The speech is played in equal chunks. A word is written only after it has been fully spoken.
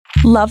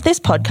Love this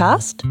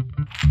podcast?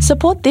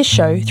 Support this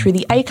show through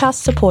the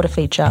Acast supporter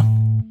feature.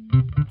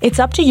 It's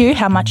up to you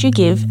how much you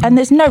give, and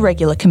there's no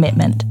regular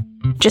commitment.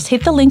 Just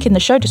hit the link in the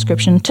show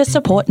description to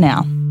support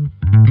now.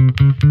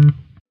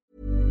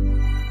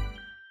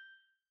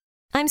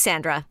 I'm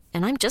Sandra,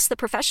 and I'm just the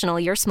professional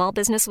your small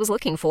business was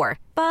looking for.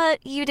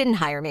 But you didn't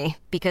hire me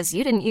because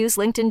you didn't use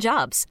LinkedIn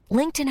Jobs.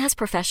 LinkedIn has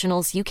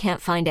professionals you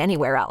can't find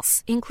anywhere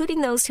else,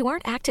 including those who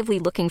aren't actively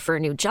looking for a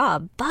new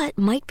job, but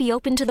might be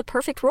open to the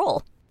perfect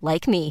role,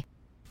 like me.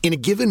 In a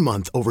given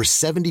month, over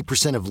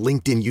 70% of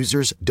LinkedIn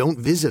users don't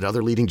visit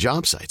other leading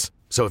job sites.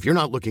 So if you're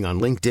not looking on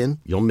LinkedIn,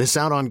 you'll miss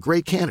out on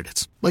great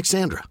candidates like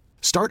Sandra.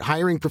 Start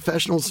hiring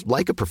professionals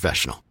like a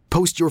professional.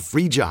 Post your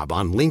free job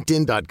on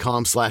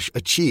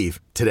linkedin.com/achieve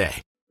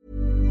today.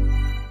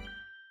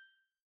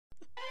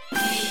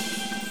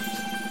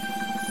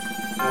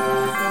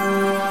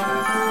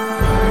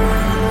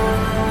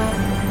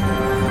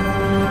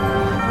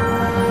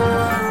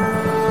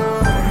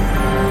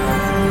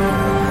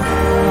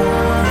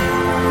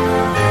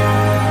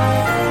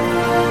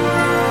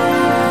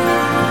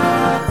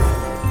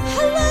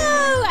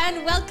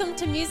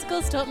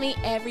 Musicals Taught Me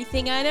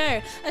Everything I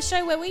Know, a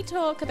show where we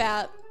talk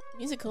about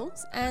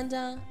musicals and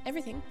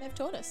everything they've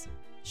taught us.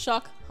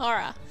 Shock,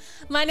 horror.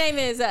 My name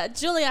is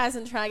Julie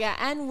Eisentrager,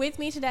 and with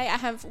me today I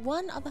have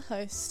one other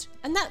host,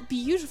 and that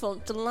beautiful,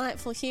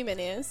 delightful human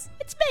is...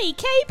 It's me,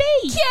 KB!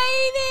 Katie!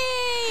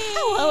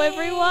 Hello,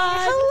 everyone!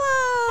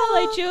 Hello!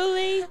 Hello,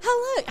 Julie!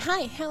 Hello!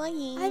 Hi, how are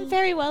you? I'm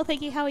very well,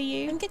 thank you. How are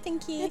you? I'm good,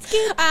 thank you. That's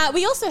good.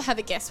 We also have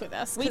a guest with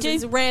us. We do.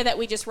 It's rare that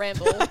we just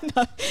ramble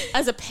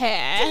as a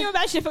pair. Can you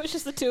imagine if it was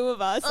just the two of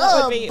us? That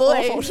Oh would be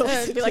boy, awful.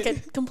 it would be like a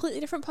completely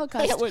different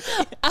podcast. Yeah, it would be.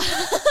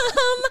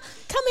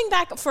 Coming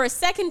back for a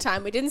second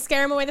time. We didn't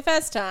scare him away the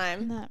first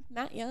time. No.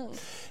 Matt Young.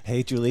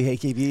 Hey, Julie. Hey,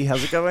 KB.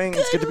 How's it going?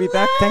 It's good to be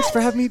back. Thanks for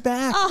having me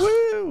back.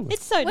 Woo!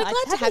 It's so We're nice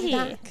glad to have you you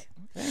here. back.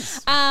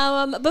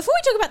 Before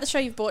we talk about the show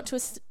you've brought to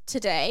us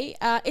today,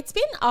 it's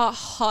been a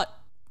hot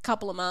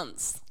couple of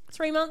months.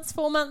 3 months,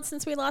 4 months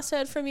since we last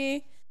heard from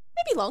you.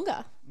 Maybe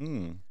longer.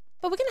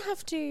 But we're going to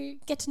have to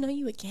get to know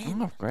you again.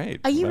 Oh, great.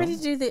 Are you Well, ready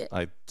to do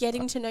the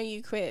getting to know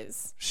you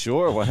quiz?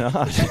 Sure, why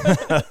not?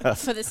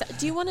 For this,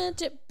 do you want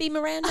to be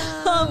Miranda?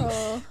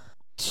 or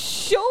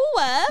Sure.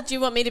 do you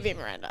want me to be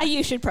Miranda?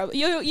 You should probably...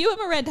 You and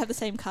Miranda have the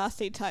same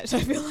casting type, so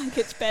I feel like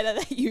it's better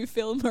that you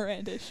fill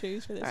Miranda's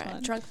shoes for this All right,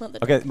 one. drunk mother.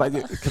 Okay, drunk my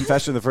mother.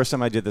 confession, the first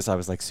time I did this, I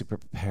was like super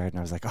prepared, and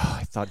I was like, oh,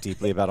 I thought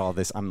deeply about all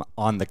this. I'm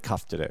on the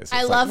cuff today. So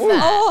I it's love like, woo.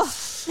 that. Oh,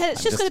 then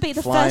it's just going to be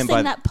the first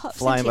thing that pops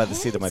flying into by your the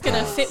seat of my It's going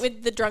to pants. fit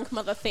with the drunk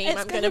mother theme It's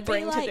I'm going to gonna be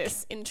bring to like-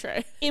 this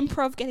intro.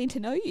 Improv getting to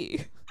know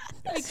you.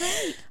 That'd be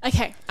great.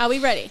 Okay, are we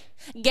ready?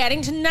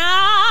 Getting to know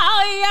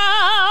you.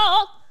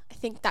 I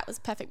think that was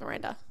perfect,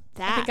 Miranda.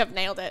 I think I've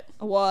nailed it.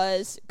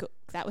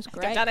 That was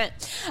great. I've done it.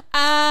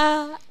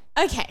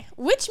 Okay,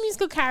 which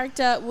musical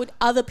character would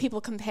other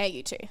people compare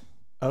you to?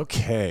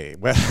 Okay,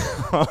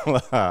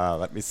 well,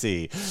 let me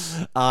see.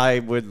 I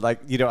would like,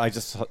 I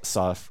just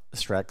saw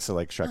Shrek, so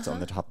like Shrek's on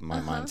the top of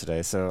my mind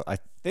today. So I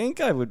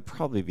think I would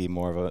probably be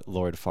more of a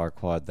Lord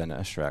Farquaad than a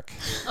Shrek.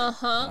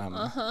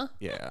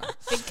 Yeah.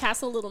 Big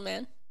castle, little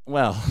man.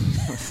 Well,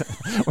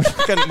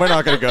 we're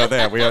not going to go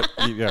there. We are,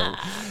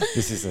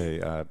 this is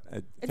a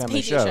family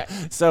PG show. show.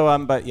 So,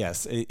 but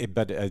yes, it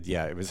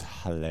was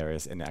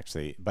hilarious. And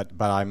actually, but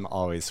I'm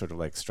always sort of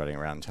like strutting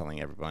around telling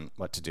everyone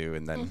what to do.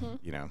 And then,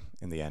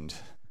 in the end,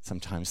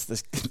 sometimes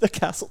the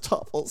castle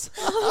topples.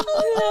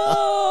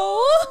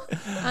 Oh, no.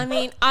 I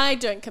mean, I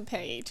don't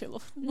compare you to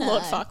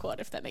Lord Farquaad,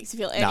 if that makes you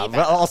feel any No,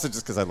 better. but also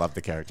just because I love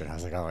the character. I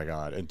was like, oh my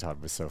God. And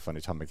Todd was so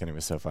funny. Tom McKinney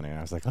was so funny. And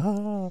I was like,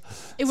 oh.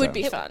 It would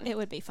be fun. It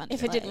would be fun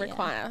if to it didn't play, yeah.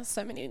 require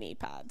so many knee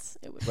pads.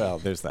 It would. Well,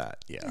 there's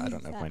that. Yeah, I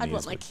don't know if my I'd knees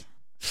want would. like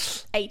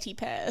 80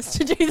 pairs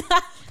to do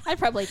that. I'd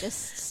probably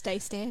just stay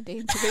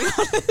standing, to be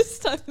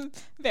honest. I'm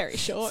very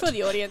short. For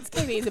the audience,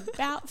 KB is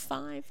about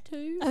 5'2".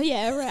 Oh,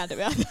 yeah, around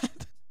about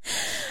that.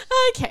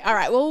 Okay, all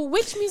right. Well,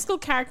 which musical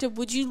character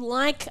would you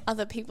like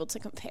other people to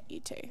compare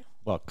you to?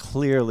 Well,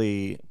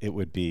 clearly it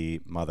would be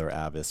Mother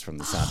Abbess from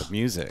The Sound of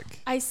Music.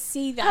 I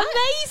see that.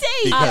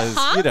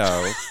 Amazing!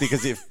 Because,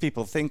 because if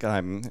people think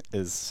I'm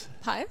as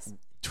Pious?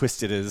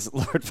 twisted as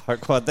Lord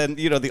Farquaad, then,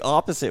 the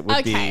opposite would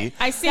Okay, be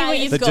I see where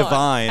you've the gone.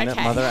 divine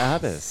Okay. Mother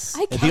Abbess.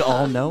 I The can't-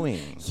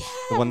 all-knowing.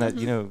 The one that,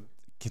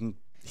 can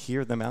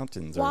hear the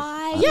mountains.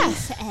 Wise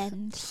Yes.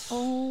 and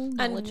all And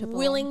knowledgeable.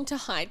 willing to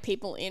hide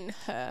people in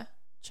her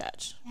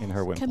church. in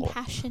her wimple.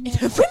 Compassionate. In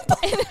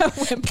her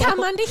wimple. Come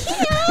under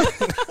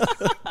here.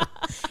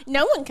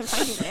 No one can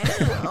find you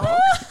now.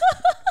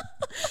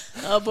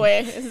 Oh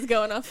boy, this is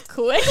going off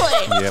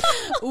quickly. Yep.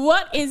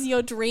 What is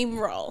your dream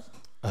role?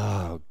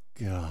 Oh,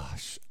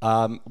 gosh.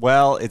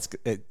 Well, it's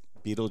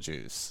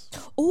Beetlejuice.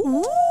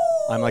 Ooh.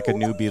 I'm like a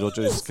new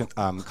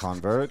Beetlejuice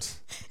convert.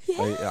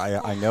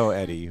 I know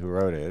Eddie who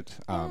wrote it,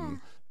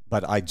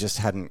 but I just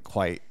hadn't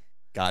quite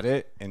got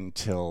it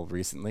until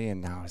recently,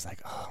 and now I was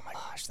like, oh my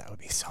gosh, that would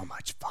be so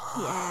much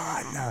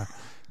fun.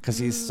 Because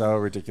he's so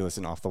ridiculous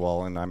and off the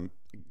wall, and I'm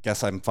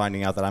guess I'm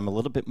finding out that I'm a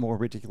little bit more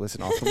ridiculous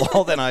and off the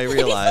wall than I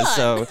realized.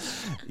 So,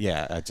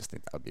 yeah, I just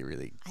think that would be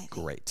really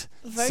great.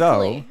 Vocally,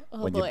 So,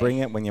 oh when boy. you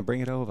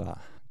bring it over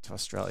to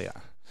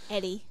Australia,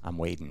 Eddie. I'm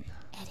waiting.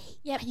 Eddie.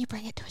 Yep. Can you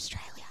bring it to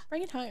Australia?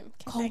 Bring it home.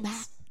 Okay, Call thanks.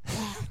 Matt.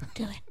 Yeah,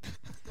 do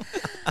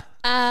it.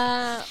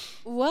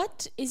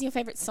 What is your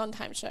favorite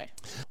Sondheim show?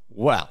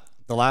 Well,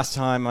 the last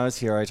time I was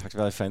here, I talked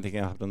about a funny thing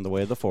that happened on the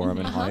way to the forum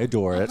and how I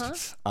adore it.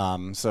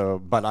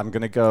 But I'm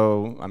gonna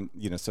go. I'm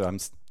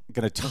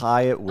gonna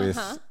tie it with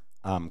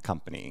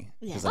Company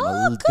because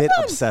I'm a bit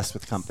obsessed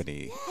with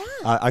Company.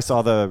 I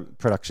saw the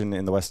production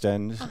in the West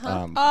End.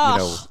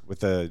 With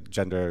the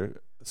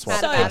gender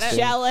swap So casting,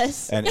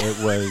 jealous. and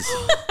it was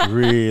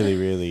really,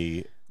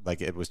 really. Like,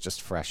 it was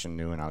just fresh and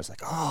new, and I was like,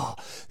 oh,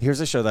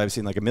 here's a show that I've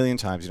seen like a million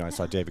times. I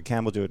saw David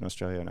Campbell do it in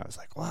Australia, and I was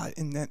like, what?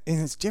 And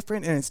it's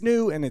different, and it's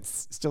new, and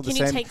it's still the Can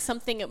same. you take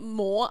something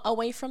more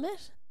away from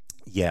it?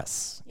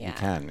 Yes, Yeah. you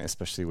can,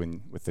 especially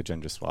with the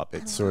gender swap.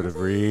 It sort of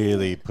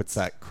really puts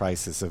that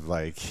crisis of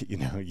like,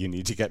 you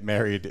need to get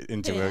married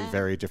into a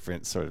very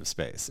different sort of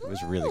space. It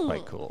was really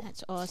quite cool.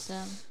 That's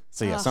awesome.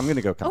 So, yes, I'm going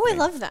to go Oh, Company. I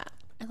love that.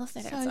 I love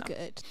that So answer.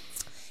 good.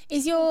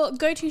 Is your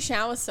go-to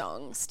shower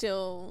song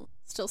still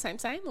same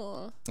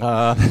or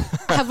Uh,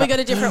 have we got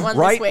a different one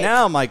right this week?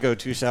 now, my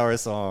go-to shower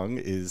song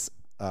is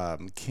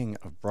King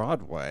of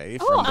Broadway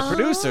from the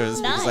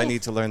producers because I nice.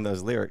 need to learn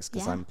those lyrics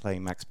because Yeah. I'm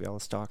playing Max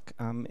Bialystock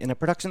in a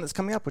production that's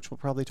coming up, which we'll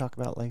probably talk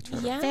about later.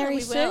 Yeah, Very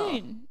we will.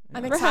 soon.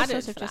 I'm Rehearsals excited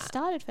have for just that.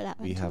 started for that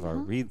one. We have too, our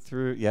huh?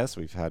 read-through. Yes,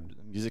 we've had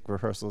music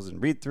rehearsals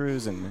and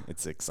read-throughs, and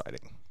it's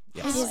exciting.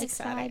 It Yes. is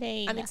exciting.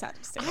 exciting. I'm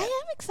excited to see I it.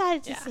 am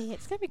excited to Yeah. see it.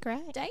 It's going to be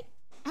great. Date?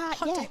 Yeah.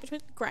 Hot date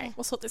between? Great.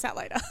 We'll sort this out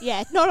later.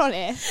 Yeah, not on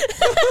air.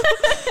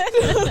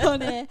 Not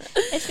on air.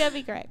 It's going to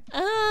be great.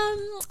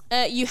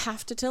 You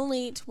have to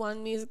delete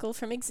one musical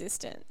from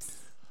existence.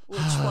 Which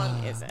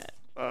one is it?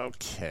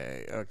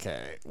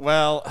 Okay.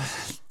 Well,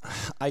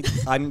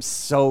 I'm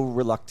so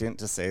reluctant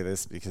to say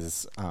this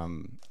because,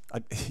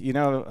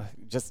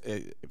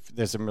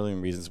 there's a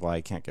million reasons why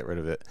I can't get rid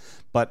of it.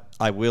 But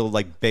I will,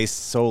 based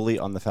solely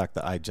on the fact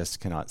that I just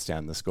cannot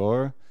stand the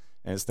score,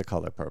 and it's The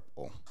Color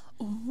Purple.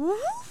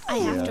 I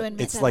have to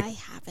admit It's that I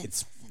haven't.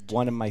 It's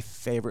one of my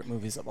favorite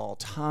movies of all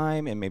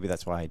time, and maybe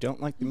that's why I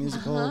don't like the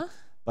musical.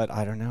 But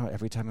I don't know.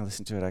 Every time I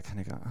listen to it, I kind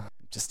of go,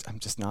 I'm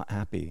just not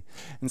happy.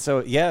 And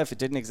so, yeah, if it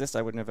didn't exist,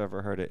 I wouldn't have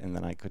ever heard it, and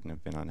then I couldn't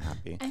have been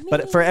unhappy.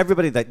 But for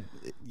everybody that,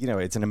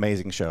 it's an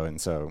amazing show, and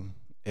so,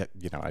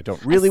 I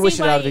don't really see wish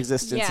it out of why-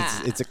 existence.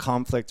 yeah. It's a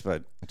conflict,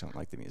 but I don't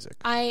like the music.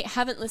 I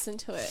haven't listened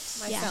to it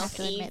I have myself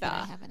to admit that I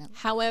either. haven't.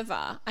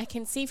 However, I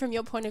can see from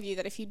your point of view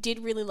that if you did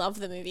really love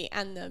the movie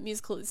and the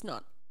musical is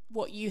not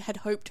what you had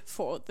hoped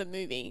for the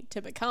movie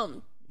to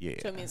become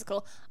to a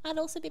musical, I'd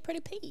also be pretty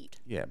peeved.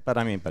 Yeah, but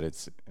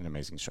it's an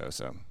amazing show,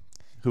 so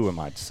who am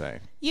I to say?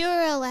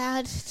 You're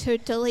allowed to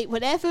delete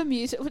whatever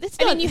music. Well, it's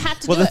I not, mean, you have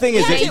to Well, do the thing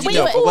is, Yeah, that, you do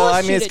no, it. well, I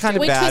force mean, you it's to kind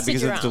do of it. We bad twist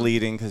because your it's arm.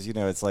 deleting, because,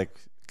 it's like,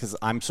 because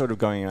I'm sort of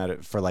going at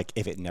it for,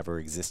 if it never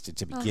existed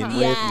to begin with,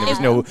 Yeah. and there was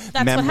no That's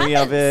what memory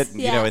of it,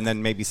 happens. Yeah. and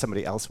then maybe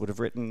somebody else would have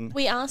written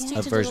We asked you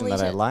a to version delete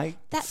that I it like.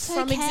 That's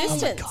from okay.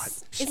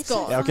 existence. It's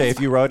gone. Okay, if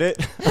you wrote it,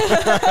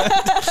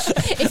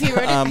 If you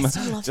wrote it, I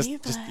still love just, you,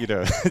 just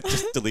but-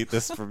 just delete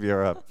this from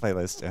your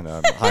playlist and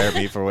hire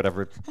me for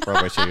whatever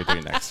Broadway show you're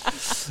doing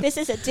next. This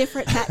is a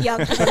different Matt Young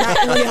than the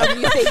Matt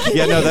Young you think it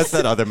Yeah, no, is. that's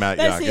that other Matt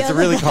That's Young. the It's a other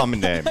really Matt. common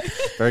name.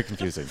 Very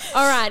confusing.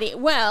 Alrighty,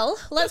 well,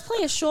 let's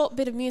play a short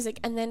bit of music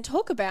and then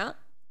talk about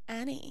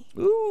Annie.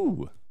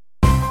 Ooh.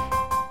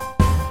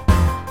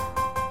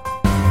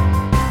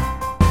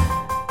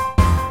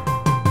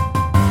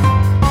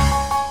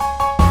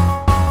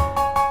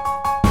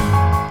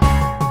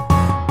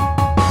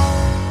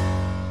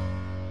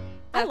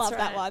 I love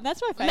That's that right. one.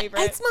 That's my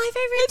favourite. It's my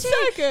favourite It's too.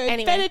 so good.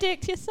 Anyway,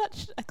 Benedict, you're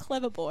such a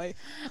clever boy.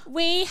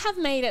 we have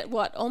made it,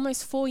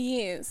 almost 4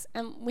 years,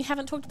 and we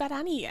haven't talked about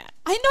Annie yet.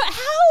 I know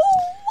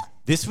how.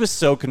 This was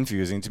so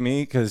confusing to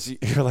me because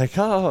you're like,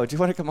 oh, do you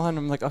want to come on?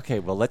 I'm like, okay,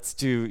 well, let's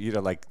do,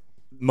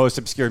 most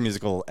obscure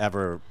musical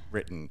ever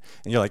written.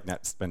 And you're like, no,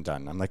 it's been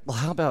done. I'm like, well,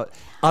 how about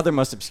other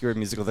most obscure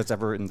musical that's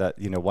ever written that,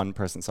 one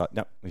person saw?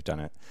 No, we've done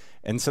it.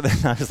 And so then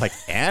I was like,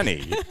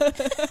 Annie?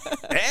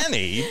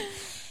 Annie?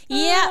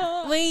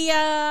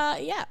 Yeah,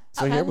 yeah.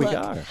 So here we Look,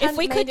 are. If we Hadn't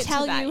could made it to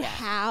tell that you yet.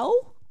 how,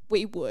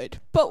 we would.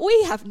 But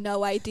we have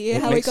no idea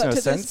It how we makes got no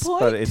to sense, this point.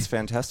 but it's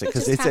fantastic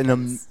because just it's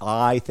happens.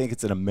 I think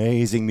it's an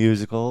amazing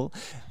musical,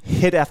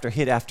 hit after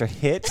hit after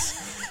hit.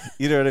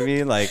 You know what I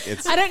mean? Like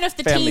it's. I don't know if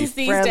the family teens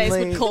these days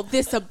friendly. would call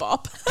this a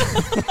bop,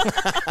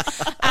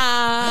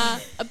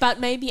 but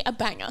maybe a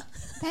banger.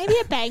 Maybe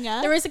a banger.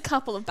 There is a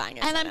couple of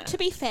bangers. And in it. to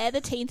be fair,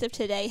 the teens of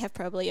today have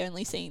probably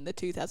only seen the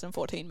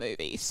 2014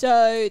 movie,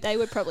 so they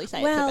would probably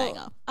say it's a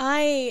banger.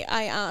 I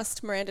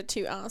asked Miranda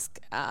to ask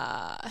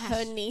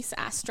her niece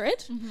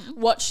Astrid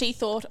what she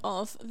thought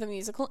of the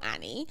musical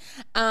Annie,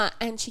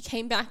 and she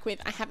came back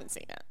with, I haven't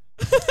seen it.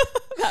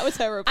 That was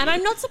her review. And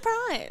I'm not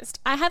surprised.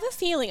 I have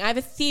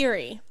a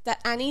theory that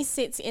Annie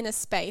sits in a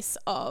space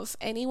of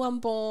anyone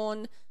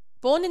born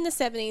born in the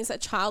 70s, a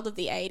child of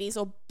the 80s,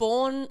 or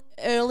born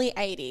early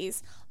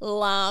 80s,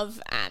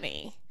 love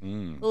Annie.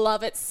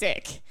 Love it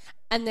sick.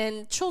 And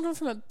then children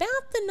from about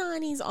the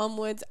 90s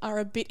onwards are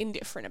a bit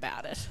indifferent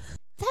about it.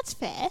 That's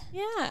fair.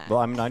 Yeah. Well,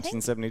 I'm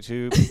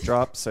 1972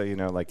 drop, so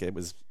like it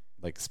was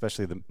like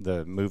especially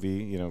the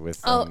movie,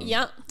 with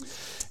yeah.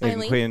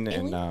 Aidan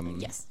Quinn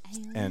yes.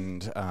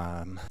 and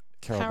Carol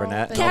Carol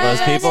Burnett and Burnett. all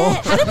those people.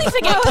 How did we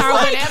forget Carol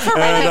Burnett for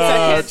a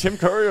second? Tim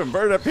Curry and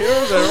Bernard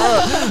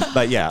Pierce.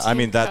 But yeah, I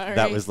mean that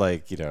Curry. was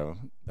like,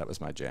 that was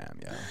my jam,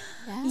 yeah.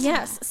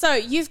 Yes. So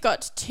you've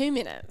got 2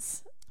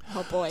 minutes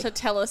Oh boy. to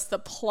tell us the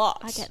plot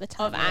I get the of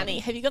timer. Annie.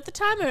 Have you got the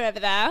timer over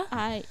there?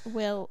 I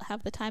will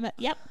have the timer.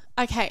 Yep.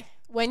 Okay.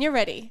 When you're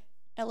ready,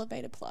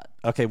 elevator plot.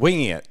 Okay,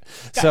 winging it.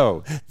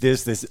 So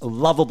there's this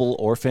lovable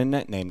orphan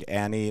named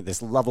Annie,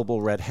 this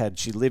lovable redhead.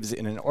 She lives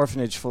in an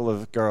orphanage full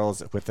of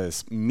girls with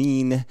this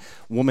mean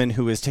woman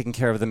who is taking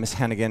care of them, Miss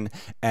Hannigan.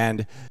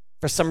 And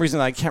for some reason,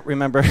 I can't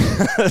remember,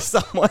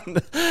 someone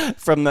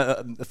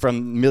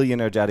from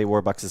Millionaire Daddy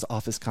Warbucks'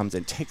 office comes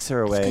and takes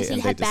her away. 'cause he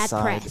And had they bad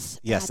decide, press.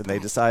 yes, Bad and they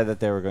press. decide that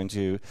they were going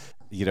to,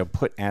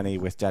 put Annie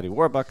with Daddy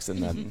Warbucks,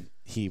 and then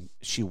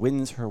she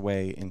wins her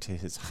way into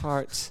his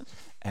heart.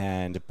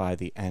 And by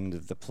the end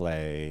of the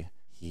play,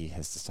 he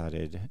has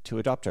decided to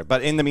adopt her.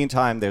 But in the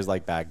meantime, there's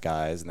like bad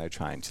guys, and they're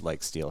trying to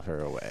like steal her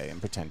away and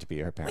pretend to be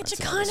her parents. Which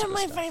are and all this kind of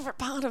sort my stuff. favorite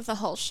part of the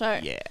whole show.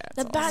 Yeah,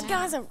 The it's bad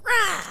guys are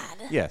rad.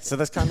 Yeah, so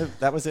that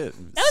was it.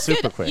 That was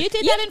Super good. quick. You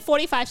did that in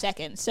 45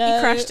 seconds. So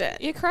You crushed it.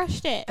 You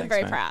crushed it. I'm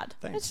very man. proud.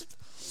 Thanks.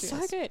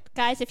 So good.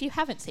 Guys, if you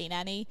haven't seen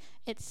Annie,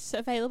 it's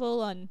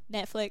available on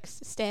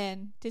Netflix,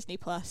 Stan, Disney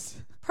Plus,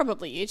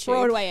 Probably YouTube.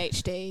 Broadway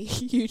HD,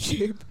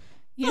 YouTube.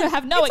 You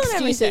have no it's on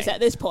excuses everything. at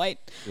this point.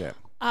 Yeah.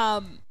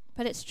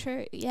 But it's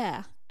true.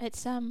 Yeah.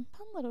 It's fun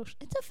little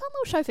it's a fun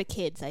little show for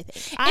kids, I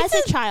think. As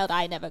a child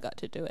I never got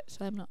to do it,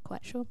 so I'm not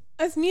quite sure.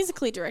 I've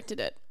musically directed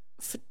it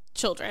for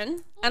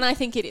children, and I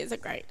think it is a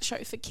great show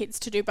for kids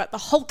to do, but the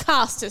whole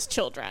cast is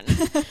children.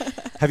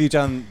 Have you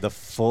done the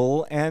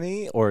full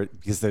Annie, or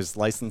because there's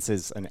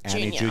licenses an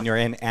Annie Junior. Junior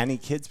and Annie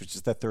Kids, which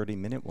is the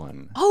 30-minute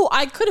one. Oh,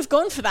 I could have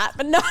gone for that,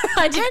 but no,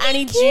 I did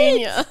Annie Kids.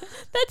 Junior.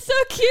 That's so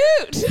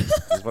cute.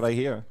 Is what I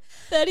hear.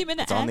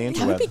 30-minute It's on the Annie.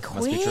 interweb. would be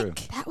Must be true.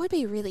 quick. That would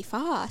be really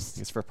fast.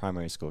 It's for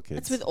primary school kids.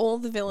 It's with all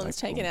the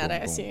villains Like, taken boom, out, boom, I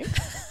boom. assume.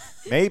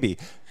 Maybe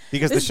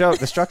because the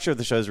structure of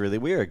the show is really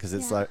weird because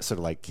it's like, sort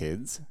of like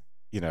kids,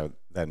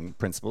 then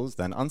principals,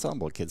 then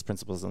ensemble, kids,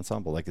 principals,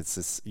 ensemble. Like it's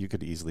this, you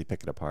could easily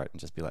pick it apart and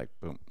just be like,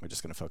 boom, we're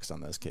just going to focus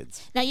on those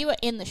kids. Now you were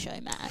in the show,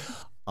 Matt.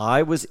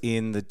 I was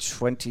in the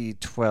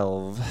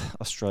 2012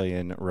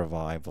 Australian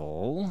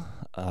revival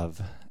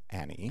of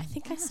Annie. I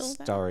think I saw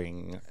that.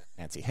 Starring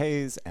Nancy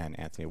Hayes and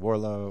Anthony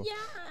Warlow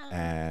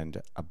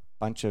and a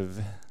bunch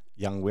of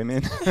young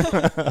women.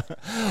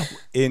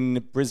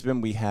 In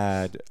Brisbane,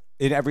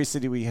 in every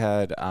city we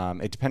had,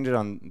 it depended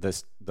on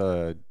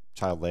the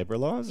child labor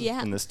laws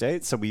in the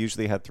state. So we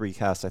usually had 3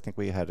 casts. I think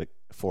we had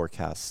 4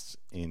 casts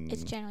in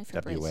It's generally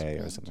for WA or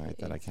Brisbane, something like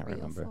that. I can't 3 or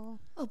remember. 4.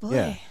 Oh, boy.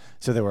 Yeah.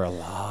 So there were a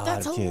lot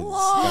That's of a kids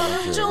lot that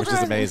went of through it, which is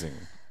children. amazing.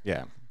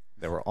 Yeah.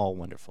 They were all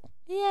wonderful.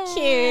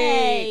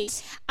 Yay.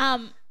 Cute.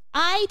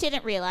 I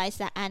didn't realize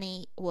that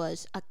Annie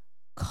was a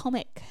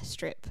comic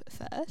strip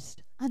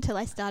first until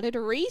I started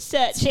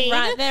researching.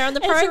 right there on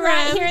the It's right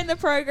program. here in the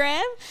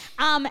program.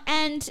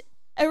 And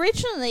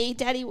originally,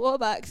 Daddy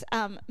Warbucks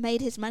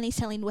made his money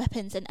selling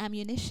weapons and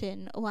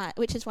ammunition,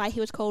 which is why he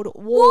was called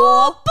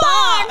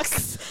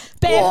Warbucks.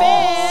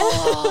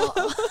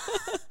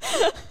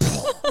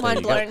 Mind There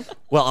you blown. go.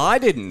 Well, I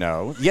didn't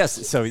know.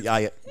 Yes. So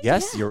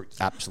you're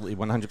absolutely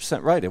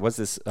 100% right. It was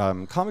this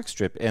comic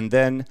strip, and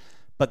then,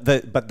 but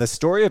the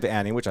story of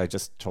Annie, which I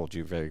just told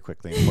you very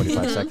quickly in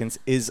 45 seconds,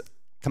 is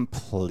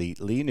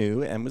completely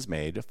new and was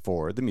made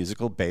for the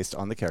musical based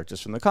on the characters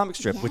from the comic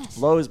strip, which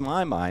blows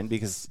my mind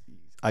because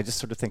I just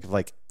sort of think of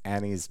like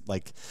Annie's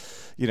like,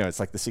 it's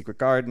like The Secret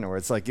Garden, or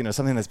it's like,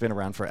 something that's been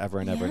around forever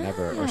and ever and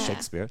ever, or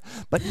Shakespeare.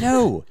 But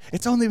no,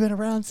 it's only been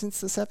around since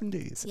the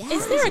 70s. Yeah.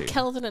 Is there a Crazy.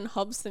 Kelvin and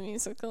Hobbes the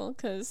musical?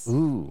 Because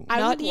Ooh. I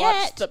Not would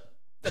yet. watch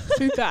the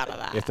poop out of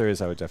that. If there is,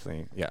 I would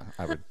definitely go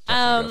for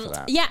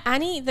that. Yeah,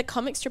 Annie, the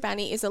comic strip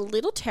Annie, is a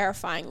little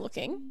terrifying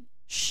looking.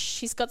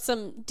 She's got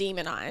some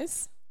demon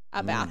eyes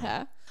about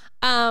her.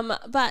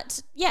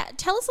 But yeah,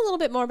 tell us a little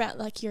bit more about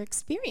like your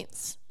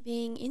experience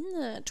being in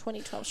the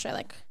 2012 show,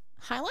 like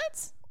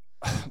highlights.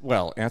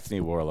 Well, Anthony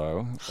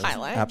Warlow.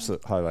 Highlight.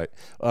 Absolute highlight.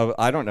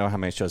 I don't know how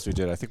many shows we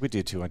did. I think we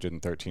did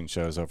 213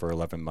 shows over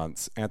 11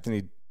 months.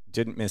 Anthony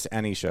didn't miss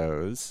any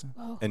shows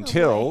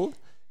until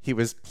he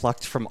was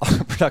plucked from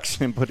our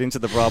production and put into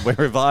the Broadway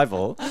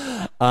revival.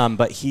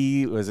 But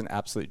he was an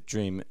absolute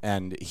dream,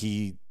 and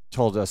he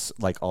told us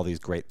like all these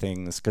great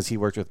things because he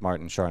worked with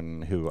Martin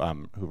Chardon, who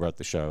wrote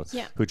the show,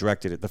 who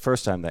directed it the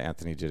first time that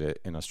Anthony did it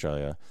in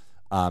Australia.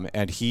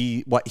 And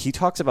what he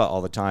talks about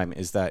all the time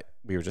is that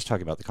we were just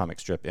talking about the comic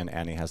strip, and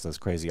Annie has those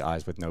crazy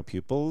eyes with no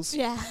pupils.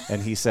 Yeah.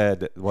 And he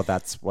said, well,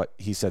 that's what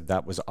he said.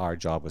 That was our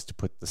job, was to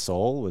put the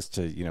soul, was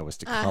to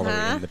color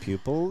in the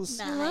pupils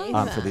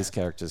Nice. for these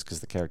characters,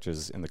 because the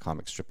characters in the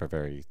comic strip are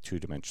very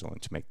two-dimensional,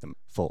 and to make them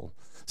full.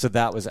 So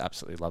that was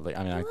absolutely lovely.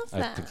 I mean,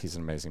 I think he's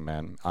an amazing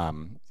man.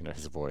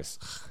 His voice,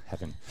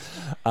 heaven.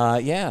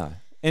 Yeah.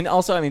 And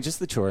also, I mean, just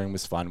the touring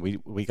was fun.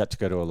 We got to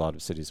go to a lot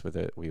of cities with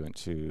it. We went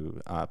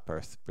to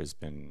Perth,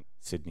 Brisbane,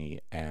 Sydney,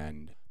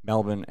 and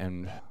Melbourne,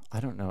 and I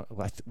don't know.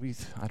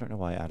 I don't know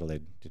why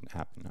Adelaide didn't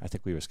happen. I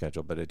think we were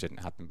scheduled, but it didn't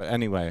happen. But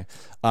anyway,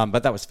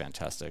 but that was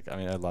fantastic. I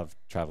mean, I love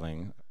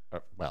traveling.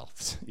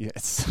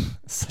 It's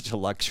such a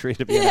luxury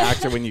to be an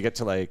actor when you get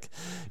to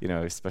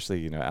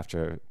especially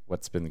after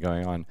what's been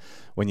going on,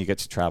 when you get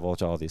to travel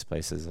to all these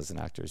places as an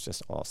actor is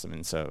just awesome.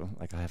 And so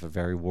I have a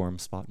very warm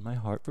spot in my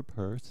heart for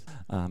Perth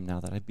now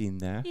that I've been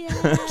there.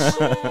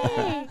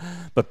 Yay.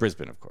 But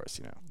Brisbane, of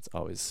course, it's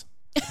always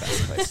the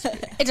best place to be.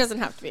 It doesn't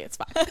have to be. It's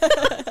fine.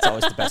 It's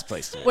always the best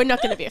place to be. We're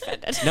not going to be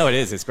offended. No, it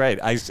is. It's great.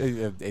 I was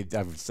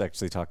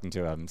actually talking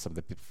to some of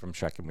the people from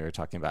Shrek, and we were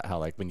talking about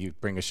how when you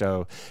bring a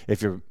show,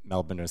 if you're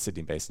Melbourne or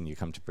Sydney based and you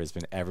come to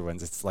Brisbane,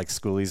 it's like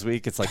Schoolies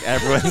Week. It's like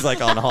everyone's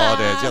on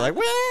holidays. You're like,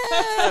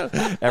 woo!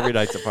 Every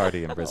night's a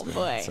party in Brisbane.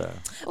 Boy. So.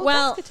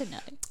 Well, that's good to know.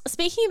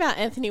 Speaking about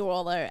Anthony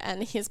Warlow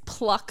and his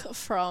pluck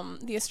from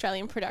the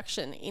Australian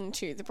production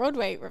into the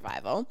Broadway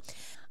revival,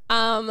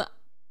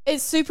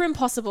 it's super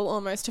impossible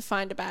almost to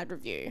find a bad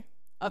review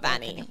of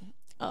Annie.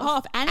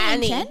 Of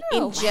Annie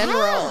in general.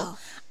 Wow.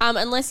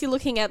 Unless you're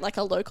looking at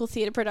a local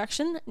theatre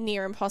production,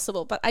 near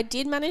impossible. But I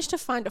did manage to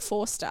find a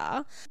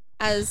 4-star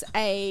as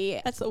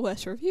a... That's the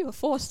worst review, a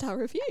 4-star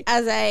review.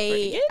 As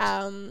a...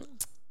 I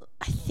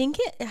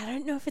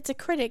don't know if it's a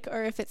critic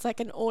or if it's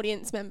an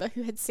audience member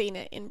who had seen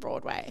it in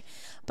Broadway.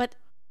 But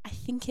I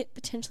think it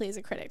potentially is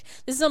a critic.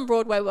 This is on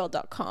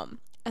BroadwayWorld.com.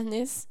 And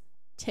this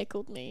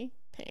tickled me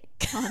pink.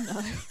 Oh,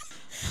 no.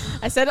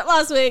 I said it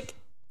last week.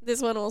 This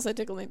one also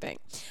tickled me pink.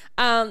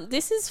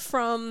 This is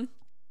from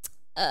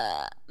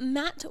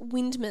Matt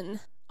Windman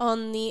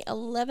on the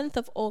 11th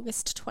of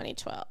August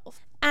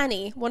 2012.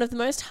 Annie, one of the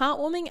most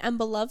heartwarming and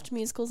beloved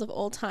musicals of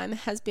all time,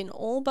 has been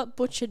all but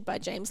butchered by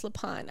James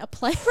Lapine, a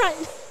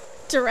playwright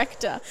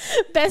director,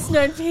 best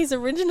known for his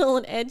original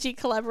and edgy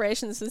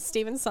collaborations with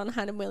Stephen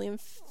Sondheim and William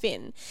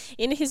Finn.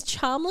 In his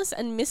charmless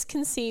and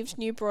misconceived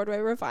new Broadway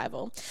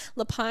revival,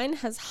 Lapine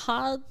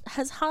Lapine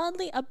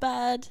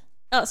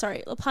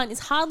is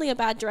hardly a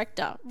bad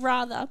director.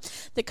 Rather,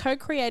 the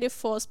co-creative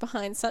force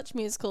behind such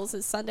musicals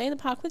as Sunday in the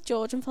Park with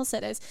George and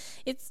Falsettos,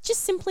 it's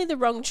just simply the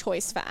wrong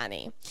choice for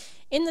Annie.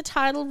 In the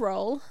title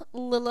role,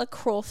 Lilla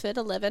Crawford,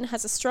 11,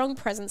 has a strong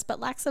presence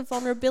but lacks a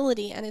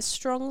vulnerability and is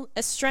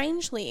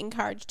strangely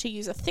encouraged to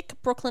use a thick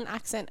Brooklyn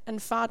accent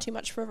and far too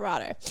much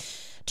bravado.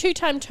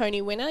 Two-time Tony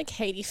winner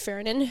Katie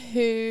Fernan,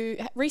 who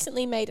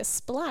recently made a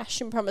splash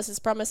in Promises,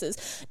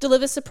 Promises,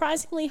 delivers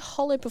surprisingly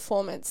hollow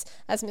performance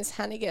as Miss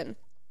Hannigan,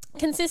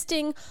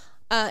 consisting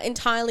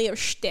entirely of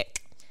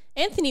shtick.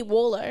 Anthony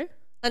Warlow,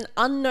 an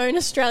unknown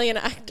Australian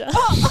actor.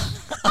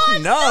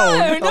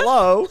 Unknown?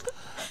 Hello?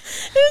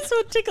 This is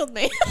what tickled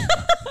me.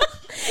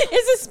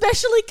 Is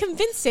especially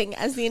convincing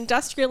as the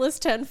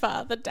industrialist turned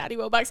father, Daddy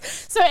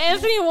Warbucks. So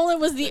Anthony Warlow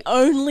was the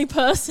only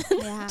person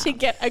to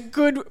get a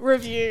good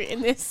review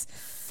in this.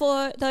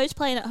 For those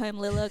playing at home,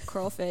 Lilla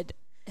Crawford,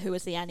 who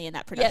was the Annie in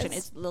that production,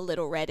 is the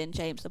Little Red in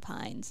James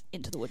Lapine's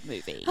Into the Wood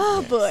movie.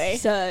 Oh, boy.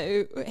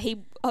 So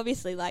he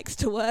obviously likes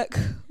to work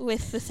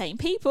with the same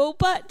people,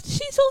 but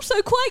she's also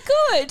quite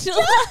good.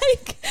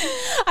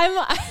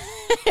 I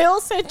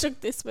also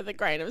took this with a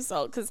grain of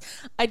salt because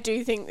I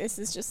do think this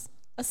is just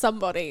a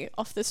somebody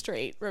off the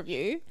street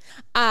review.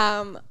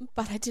 But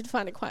I did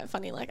find it quite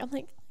funny. I'm like,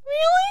 really?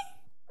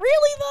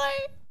 Really,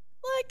 though?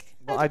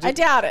 Well, I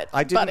doubt it,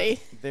 buddy.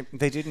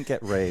 They didn't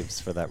get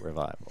raves for that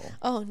revival.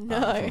 Oh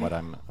no!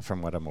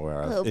 From what I'm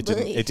aware of, Oh,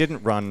 it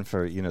didn't run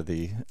for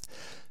the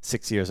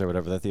 6 years or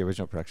whatever that the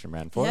original production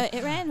ran for. No,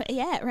 it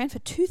ran for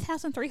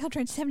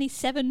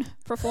 2,377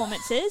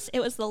 performances.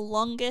 It was the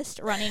longest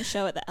running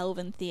show at the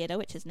Elvin Theatre,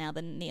 which is now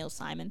the Neil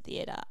Simon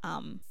Theatre,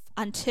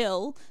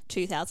 until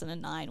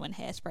 2009 when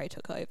Hairspray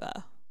took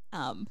over.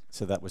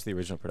 So that was the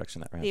original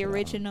production that ran. The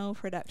original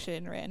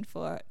production ran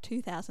for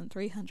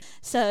 2,300.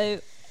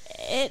 So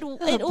it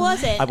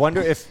wasn't. I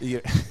wonder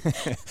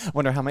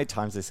wonder how many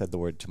times they said the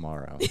word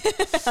tomorrow.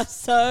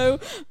 So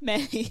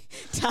many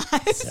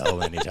times. So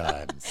many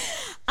times.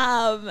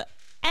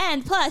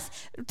 And plus,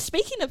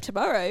 speaking of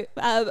Tomorrow,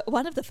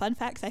 one of the fun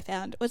facts I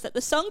found was that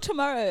the song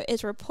Tomorrow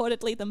is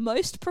reportedly the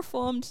most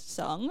performed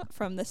song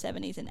from the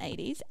 70s and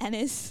 80s and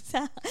is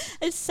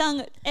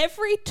sung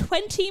every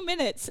 20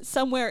 minutes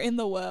somewhere in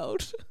the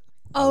world.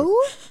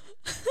 Oh?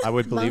 I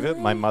would believe it.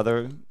 My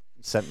mother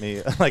sent me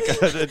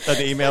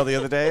an email the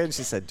other day and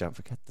she said, don't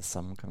forget the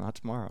sun will come out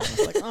tomorrow. I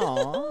was like,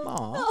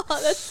 oh,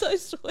 that's so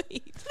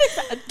sweet.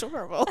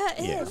 Adorable.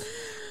 Yeah.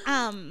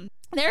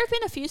 There have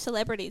been a few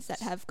celebrities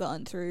that have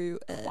gone through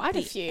quite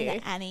a few. the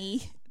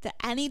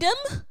Anniedom.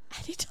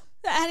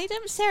 The Annie.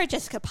 Sarah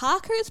Jessica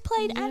Parker has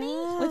played Annie.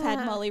 We've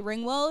had Molly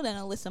Ringwald and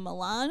Alyssa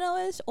Milano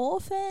as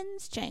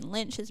orphans. Jane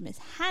Lynch as Miss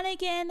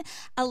Hannigan.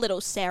 A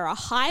little Sarah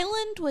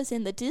Hyland was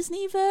in the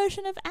Disney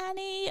version of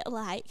Annie.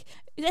 Like,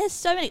 there's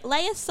so many.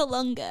 Lea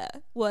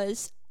Salonga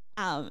was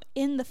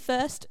in the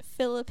first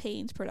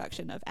Philippines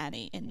production of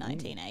Annie in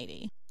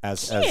 1980.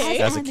 As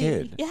a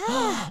kid.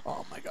 Yeah.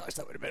 Oh my gosh,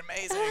 that would have been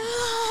amazing.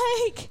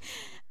 Like,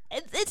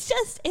 it's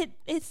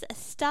a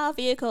star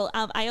vehicle.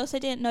 I also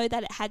didn't know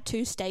that it had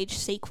 2 stage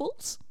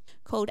sequels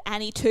called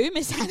Annie 2,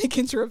 Miss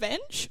Hannigan's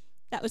Revenge.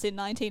 That was in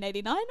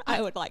 1989.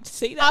 I would like to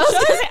see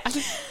that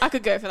show. I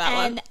could go for that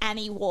one. And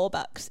Annie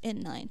Warbucks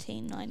in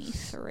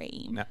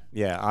 1993. No,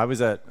 yeah, I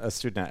was a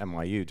student at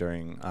NYU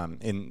during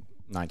in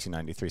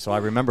 1993, so I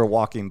remember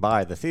walking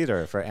by the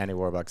theater for Annie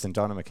Warbucks, and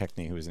Donna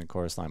McKechnie, who was in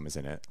Chorus Line, was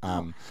in it.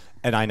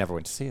 And I never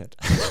went to see it.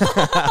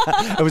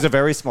 It was a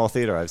very small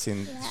theater. I've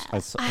seen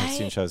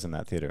shows in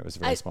that theater. It was a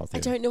very small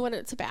theater. I don't know what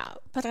it's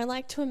about, but I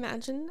like to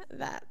imagine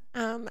that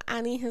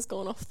Annie has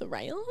gone off the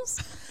rails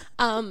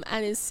and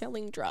is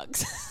selling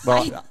drugs.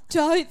 Well, I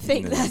don't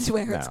think that's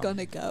where it's going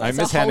to go.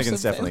 Miss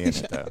Hannigan's definitely in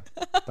it, though.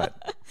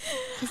 But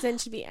because then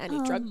she'd be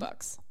Annie Drug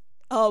Box.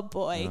 Oh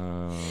boy.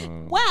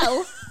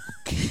 Well,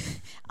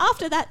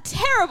 after that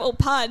terrible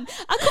pun,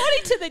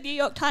 according to the New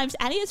York Times,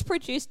 Annie is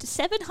produced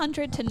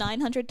 700 to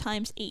 900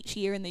 times each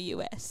year in the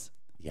US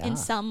in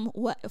some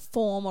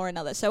form or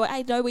another. So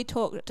I know we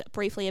talked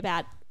briefly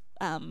about,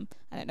 I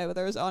don't know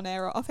whether it was on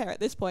air or off air at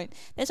this point.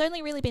 There's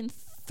only really been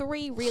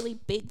 3 really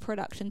big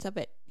productions of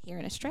it here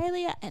in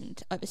Australia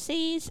and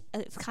overseas.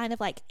 It's kind of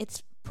like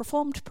it's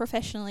performed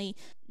professionally,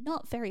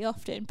 not very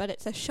often, but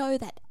it's a show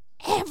that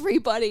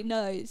everybody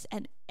knows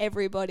and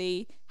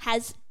everybody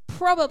has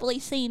probably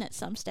seen at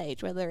some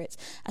stage, whether it's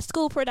a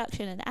school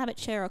production, an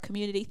amateur or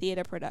community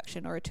theatre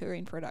production, or a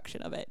touring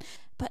production of it.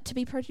 But to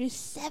be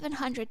produced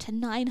 700 to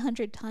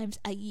 900 times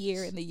a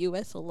year in the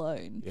US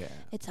alone,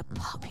 it's a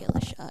popular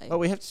show. Oh,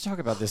 we have to talk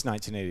about this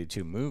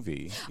 1982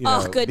 movie.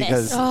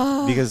 Goodness.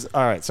 Because,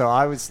 all right, so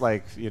I was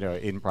like,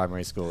 in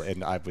primary school,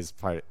 and I was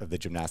part of the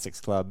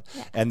gymnastics club,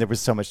 and there was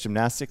so much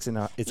gymnastics in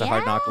It's a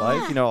Hard Knock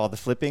Life, all the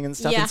flipping and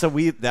stuff. And so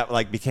that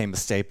like became a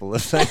staple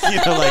of like,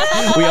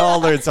 like we all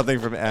learned something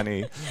from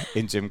Annie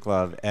in gym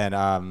club. And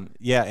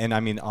and I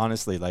mean,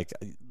 honestly, like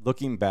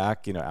looking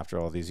back, after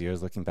all these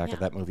years, looking back at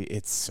that movie,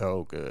 it's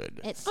so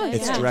good. It's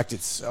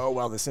directed so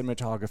well. The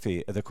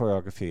cinematography, the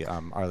choreography.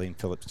 Arlene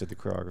Phillips did the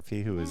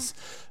choreography, who is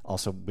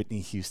also Whitney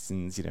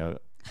Houston's,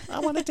 I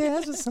want to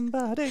dance with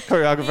somebody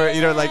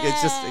choreographer. Like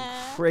it's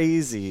just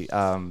crazy.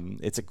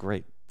 It's a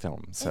great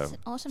film. So it's an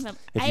awesome film.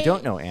 If you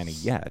don't know Annie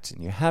yet,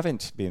 and you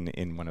haven't been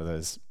in one of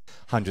those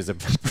hundreds of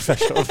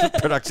professional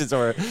productions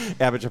or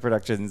amateur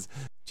producs,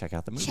 check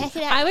out the movie. Check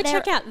it out. I would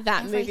check out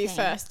that movie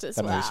first as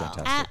that well. Movie's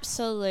fantastic.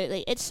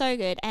 Absolutely. It's so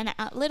good. And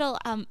little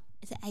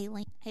is it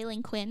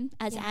Aileen Quinn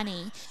as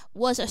Annie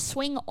was a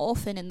swing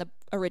orphan in the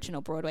original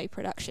Broadway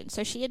production.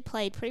 So she had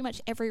played pretty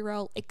much every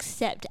role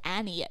except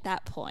Annie at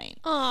that point.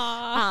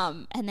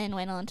 Aww. And then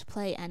went on to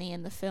play Annie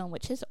in the film,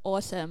 which is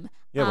awesome.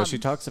 Yeah, well, she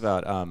talks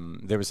about,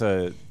 there was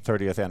a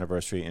 30th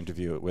anniversary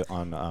interview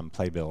on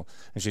Playbill,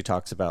 and she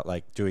talks about,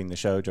 like, doing the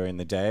show during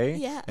the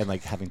day and,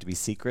 like, having to be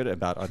secret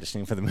about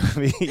auditioning for the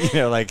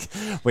movie, like,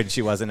 when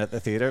she wasn't at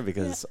the theater,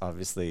 because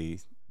obviously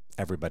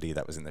everybody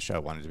that was in the show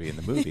wanted to be in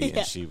the movie,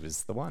 and she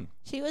was the one.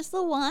 She was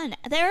the one.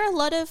 There are a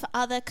lot of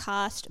other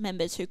cast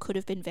members who could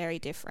have been very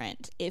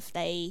different if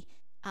they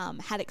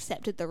had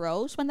accepted the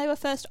roles when they were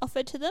first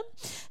offered to them.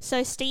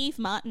 So Steve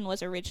Martin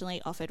was originally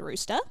offered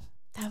Rooster.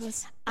 That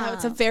was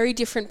a very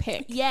different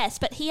pick. Yes,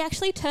 but he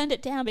actually turned it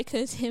down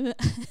because him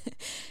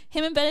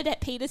and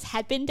Bernadette Peters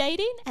had been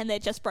dating, and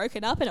they'd just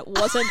broken up, and it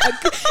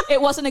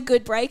wasn't a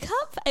good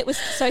breakup. It was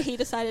so he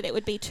decided it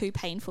would be too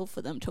painful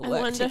for them to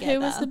work together. I wonder who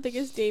was the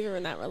biggest diva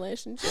in that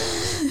relationship.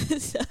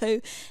 So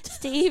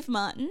Steve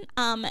Martin.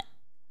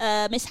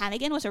 Miss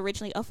Hannigan was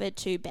originally offered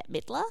to Bette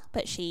Midler,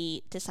 but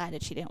she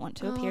decided she didn't want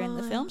to appear in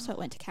the film, so it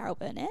went to Carol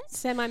Burnett.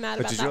 Semi-mad about that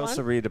one. But did you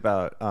also read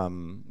about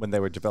when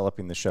they were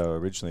developing the show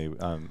originally,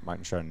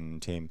 Martin Short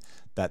and team,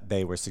 that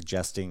they were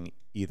suggesting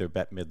either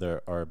Bette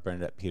Midler or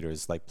Bernadette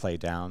Peters like play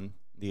down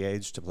the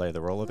age to play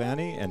the role of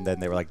Annie, and then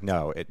they were like,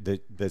 no,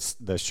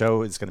 the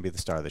show is going to be the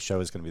star. The show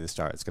is going to be the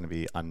star. It's going to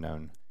be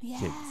unknown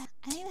kids.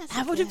 I think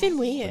that would have been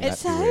weird. It's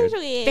so weird.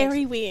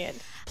 Very weird.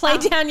 Play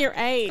down your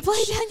age.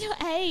 Play down your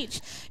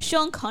age.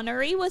 Sean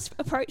Connery was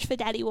approached for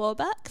Daddy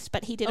Warbucks,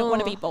 but he didn't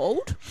want to be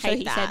bald, so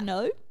he said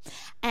no.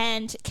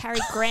 And Cary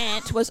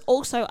Grant was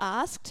also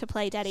asked to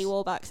play Daddy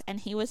Warbucks,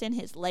 and he was in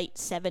his late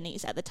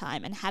 70s at the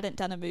time and hadn't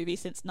done a movie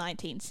since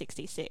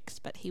 1966,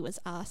 but he was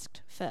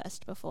asked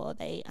first before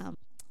they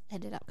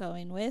ended up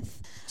going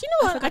with. Do you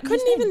know what? I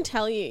couldn't even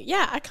tell you.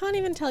 Yeah, I can't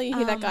even tell you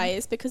who that guy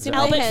is because in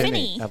Albert my head,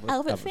 Finney.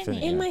 Albert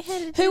Finney. In my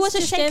head, who was a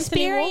just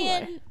Anthony Warlow.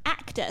 Shakespearean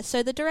actor,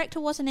 so the director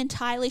wasn't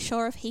entirely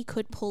sure if he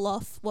could pull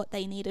off what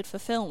they needed for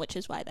film, which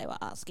is why they were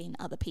asking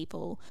other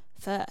people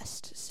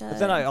first. So but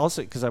then I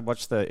also, because I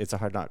watched the It's a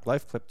Hard Knock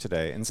Life clip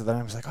today, and so then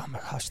I was like, oh my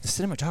gosh, the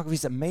cinematography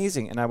is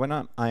amazing, and I went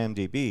on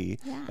IMDb,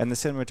 and the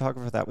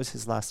cinematographer, that was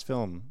his last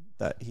film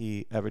that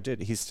he ever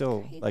did. He's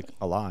still like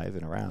alive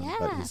and around,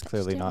 but he's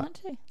clearly not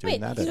doing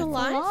Wait, that he's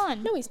anymore. alive?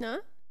 No, he's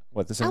not.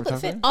 What, the Albert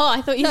cinematographer? Finney. Oh,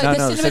 I thought you No, said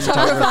No, the the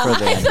cinematographer.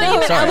 cinematographer. I thought you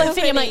were Sorry. Albert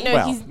Finney. I'm like, no,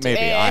 Well, he's maybe,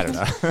 dead. I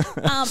don't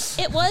know.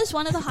 It was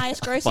one of the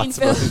highest grossing Lots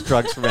of films. those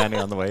drugs from Annie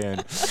on the way in.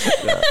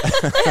 Yeah.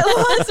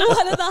 It was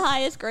one of the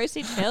highest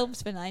grossing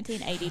films for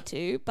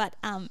 1982, but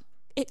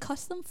it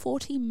cost them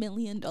 $40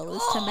 million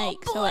to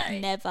make, so it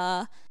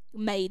never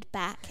made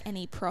back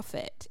any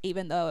profit,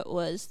 even though it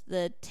was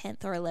the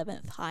 10th or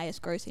 11th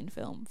highest grossing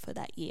film for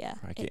that year.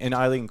 Right. And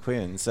Eileen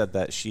Quinn said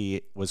that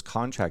she was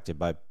contracted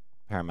by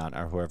Paramount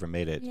or whoever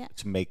made it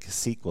to make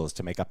sequels,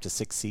 to make up to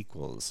 6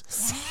 sequels.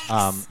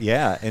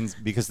 And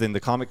because then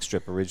the comic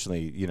strip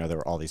originally, there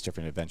were all these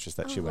different adventures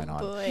that she went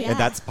on. And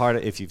that's part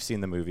of, if you've seen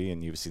the movie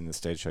and you've seen the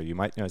stage show, you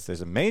might notice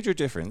there's a major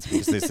difference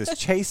because there's this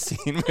chase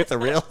scene with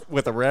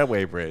a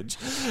railway bridge.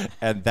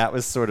 And that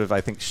was sort of,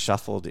 I think,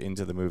 shuffled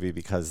into the movie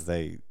because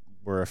they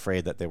were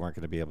afraid that they weren't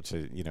going to be able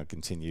to,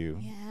 continue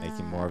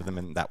making more of them,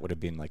 and that would have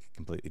been like a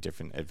completely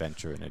different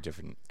adventure in a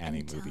different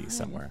Annie movie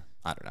somewhere.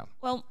 I don't know.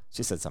 Well,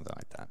 she said something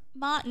like that.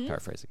 Martin,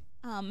 paraphrasing.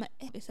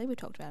 Obviously we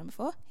talked about him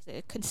before. He's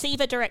a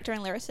conceiver, director,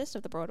 and lyricist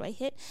of the Broadway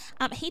hit.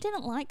 He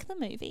didn't like the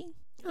movie.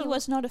 He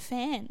was not a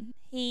fan.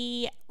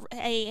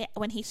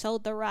 When he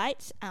sold the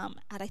rights,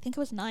 at I think it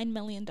was $9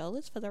 million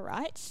for the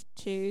rights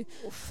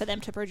for them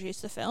to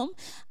produce the film.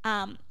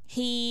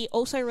 He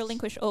also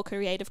relinquished all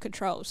creative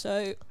control.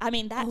 So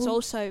that's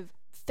also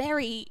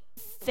very,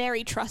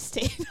 very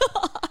trusting.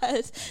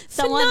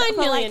 Someone $9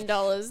 million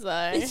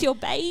though. It's your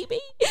baby,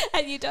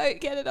 and you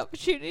don't get an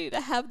opportunity to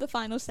have the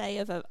final say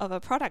of a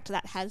product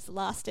that has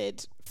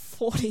lasted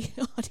 40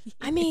 odd years.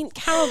 I mean,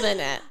 Carol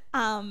Burnett,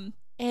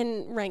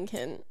 Anne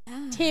Rankin,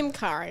 Tim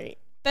Curry,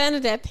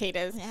 Bernadette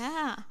Peters.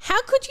 Yeah.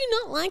 How could you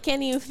not like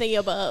any of the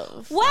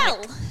above?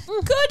 Well,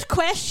 good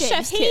question.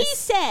 Chef's He kiss.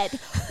 said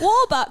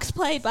Warbucks,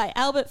 played by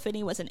Albert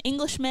Finney, was an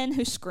Englishman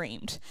who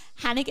screamed.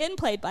 Hannigan,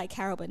 played by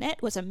Carol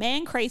Burnett, was a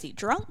man crazy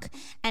drunk.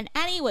 And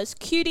Annie was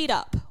cutied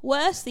up.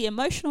 Worse, the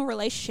emotional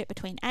relationship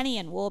between Annie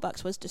and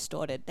Warbucks was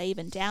distorted. They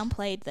even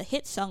downplayed the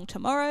hit song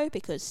Tomorrow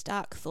because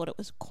Stark thought it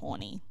was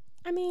corny.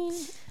 I mean,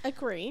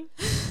 agree.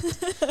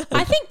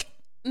 I think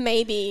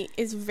Maybe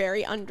is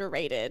very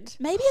underrated.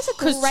 Maybe is a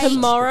Because great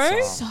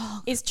Tomorrow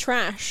song. is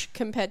trash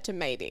compared to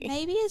Maybe.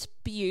 Maybe is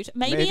beautiful.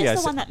 Maybe Maybe is I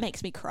the one that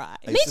makes me cry.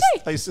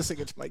 I used to sing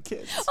it to my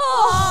kids.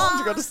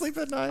 To go to sleep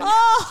at night.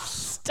 Oh,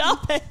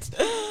 stop it.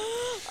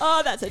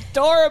 Oh, that's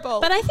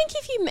adorable. But I think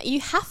if you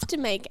have to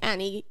make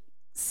Annie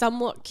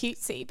somewhat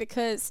cutesy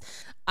because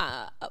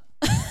I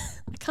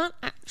can't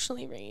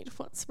actually read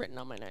what's written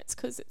on my notes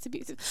because it's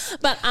abusive.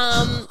 But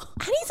Annie's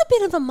a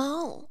bit of a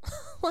mole.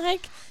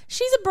 Like,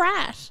 she's a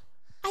brat.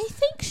 I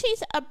think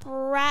she's a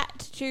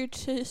brat due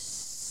to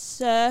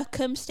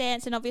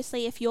circumstance, and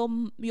obviously if your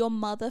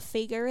mother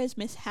figure is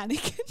Miss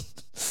Hannigan,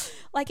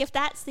 like if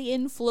that's the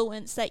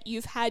influence that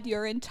you've had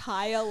your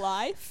entire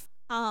life,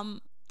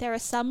 there are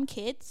some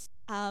kids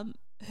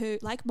who,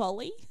 like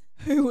Molly,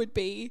 who would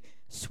be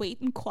sweet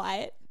and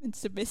quiet and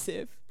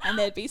submissive, and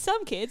there'd be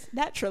some kids,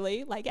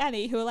 naturally, like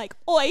Annie, who are like,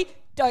 oi,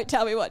 don't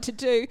tell me what to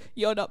do,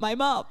 you're not my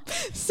mum.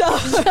 So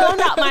You're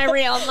not my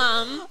real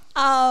mum.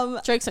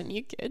 Joke's on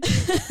you, kid.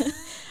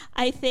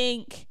 I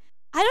think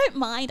I don't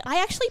mind.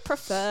 I actually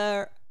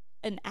prefer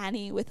an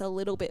Annie with a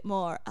little bit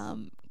more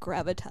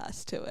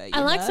gravitas to her.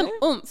 I like know? some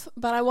oomph,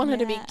 but I want her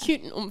to be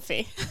cute and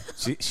oomphy.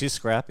 She's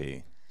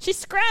scrappy. She's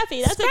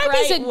scrappy. That's Scrappy a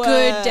great is a word.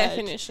 good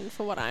definition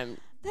for what I'm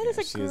That is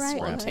a she is great scrappy.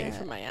 wanting word.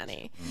 from my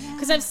Annie.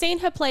 Because I've seen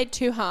her played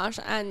too harsh,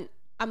 and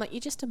I'm like,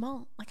 you're just a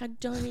mole. Like, I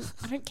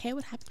don't care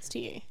what happens to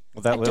you.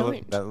 Well, that I little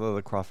don't.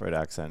 Lily Crawford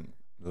accent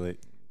really.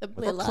 The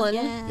Lilla, Brooklyn.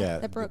 yeah,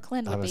 the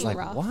Brooklyn I would was be like,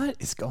 rough. what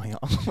is going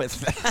on with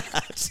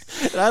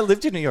that? And I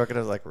lived in New York, and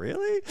I was like,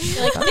 really?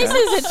 Like, this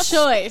is a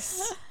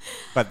choice.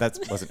 But that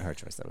wasn't her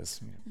choice. That was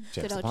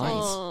James Good old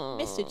Lapine.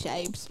 James. Mr.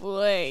 James.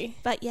 Boy.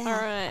 But yeah, All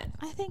right.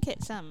 I think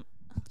it's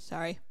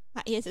sorry.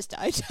 My ears are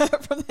starting to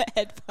hurt from the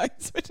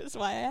headphones, which is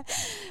why I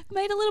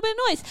made a little bit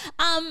of noise.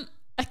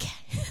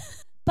 Okay.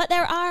 But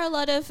there are a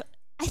lot of,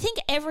 I think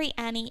every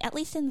Annie, at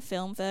least in the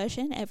film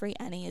version, every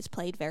Annie is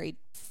played very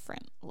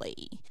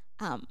differently.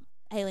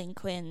 Aileen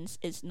Quinn's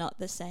is not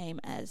the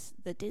same as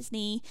the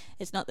Disney.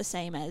 It's not the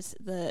same as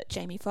the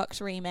Jamie Foxx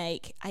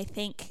remake. I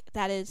think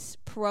that is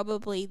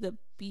probably the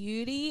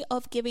beauty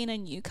of giving a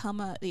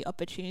newcomer the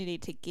opportunity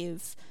to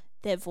give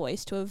their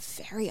voice to a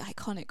very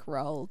iconic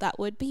role that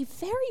would be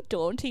very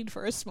daunting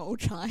for a small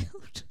child.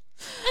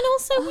 And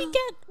also, we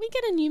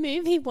get a new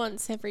movie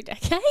once every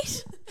decade.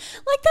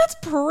 Like, that's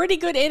pretty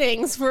good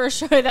innings for a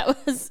show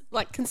that was,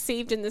 like,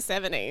 conceived in the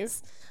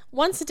 70s.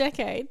 Once a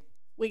decade,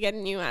 we get a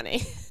new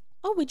Annie.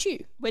 Oh, would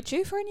you? We're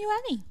due for a new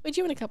Annie. We're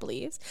due in a couple of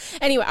years.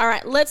 Anyway, all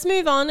right, let's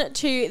move on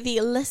to the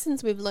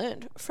lessons we've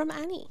learned from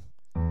Annie.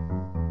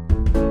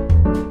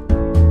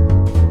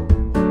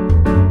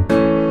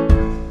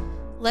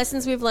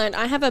 Lessons we've learned.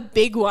 I have a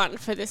big one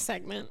for this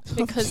segment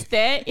because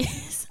there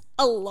is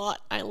a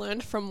lot I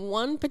learned from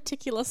one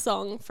particular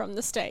song from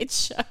the stage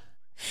show.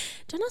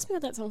 Don't ask me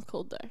what that song's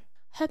called, though.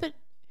 Herbert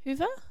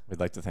Hoover? We'd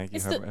like to thank you,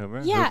 It's Herbert the-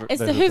 Hoover. yeah, it's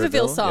the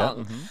Hooverville song.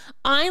 Yeah, mhm.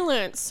 I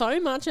learnt so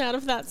much out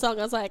of that song.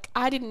 I was like,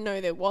 I didn't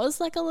know there was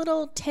like a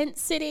little tent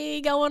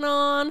city going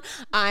on.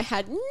 I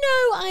had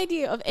no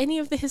idea of any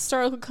of the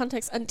historical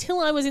context until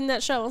I was in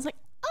that show. I was like,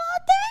 oh,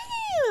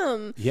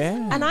 damn.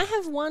 Yeah. And I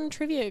have won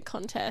trivia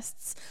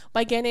contests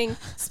by getting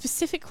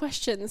specific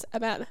questions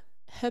about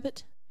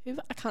Herbert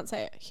Hoover. I can't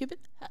say it.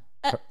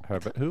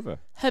 Herbert Hoover.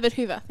 Herbert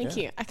Hoover. Thank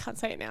Yeah. you. I can't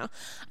say it now.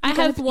 I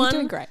have You're won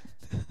doing great.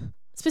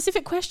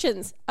 specific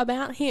questions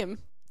about him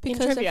Because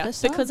in of trivia the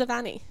song. because of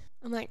Annie.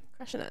 I'm like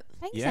crushing it.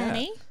 Thanks, Yeah.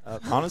 Annie.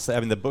 Honestly, I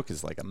mean, the book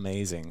is like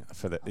amazing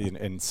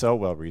and so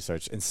well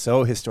researched and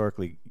so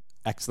historically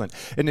excellent.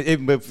 And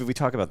if we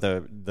talk about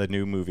the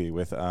new movie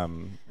with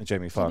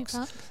Jamie Foxx,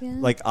 yeah.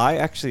 like I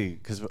actually,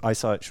 because I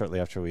saw it shortly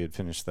after we had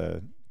finished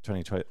the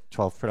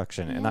 2012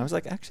 production, and I was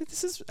like, actually,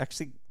 this is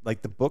actually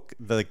like the book,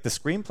 the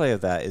screenplay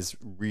of that is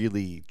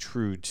really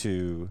true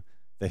to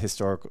the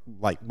historical,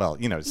 like, well,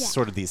 you know,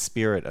 sort of the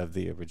spirit of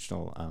the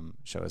original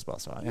show as well.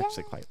 So I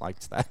actually quite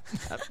liked that.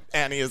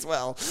 Annie as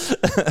well.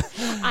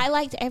 I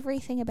liked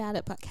everything about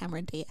it but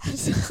Cameron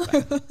Diaz.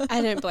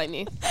 I don't blame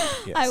you.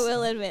 Yes. I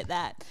will admit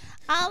that.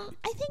 I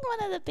think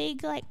one of the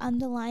big, like,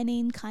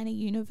 underlining kind of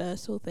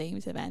universal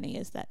themes of Annie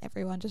is that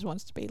everyone just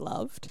wants to be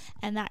loved,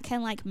 and that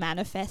can like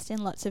manifest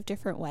in lots of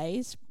different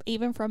ways,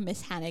 even from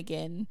Miss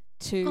Hannigan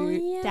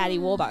to Daddy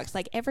Warbucks.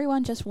 Like,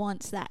 everyone just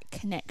wants that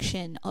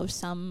connection of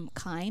some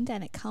kind,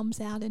 and it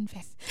comes out in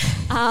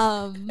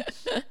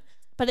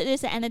but it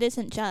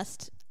isn't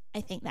just, I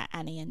think, that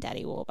Annie and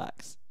Daddy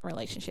Warbucks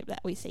relationship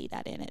that we see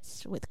that in.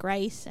 It's with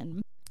Grace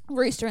and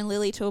Rooster and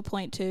Lily to a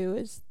point too,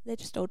 is they're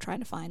just all trying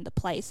to find the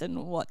place,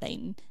 and what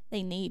they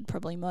need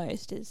probably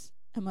most is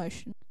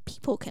emotion,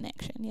 people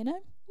connection, you know?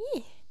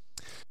 Yeah.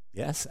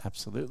 Yes,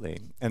 absolutely.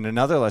 And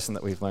another lesson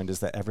that we've learned is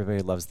that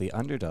everybody loves the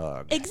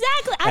underdog.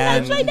 Exactly.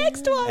 That's my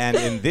next one. And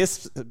in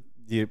this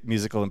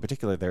musical in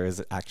particular, there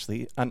is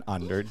actually an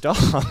underdog,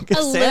 A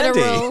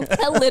Sandy.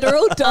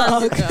 literal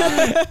dog.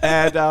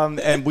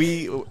 And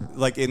we,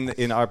 like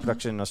in our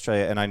production in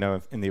Australia, and I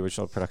know in the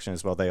original production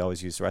as well, they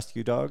always use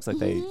rescue dogs. Like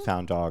they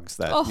found dogs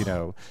that you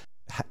know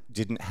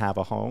didn't have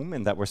a home,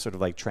 and that were sort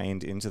of like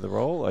trained into the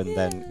role, and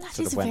then sort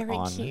is of went very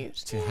on cute.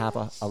 to have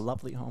a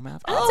lovely home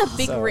after. That's a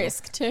big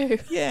risk too.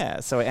 Yeah,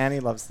 so Annie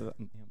we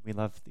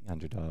love the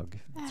underdog.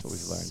 That's what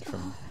we've learned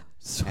from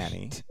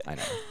Annie. I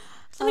know.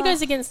 And it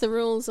goes against the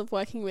rules of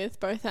working with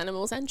both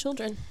animals and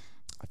children.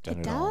 I've done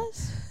It it all.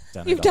 does.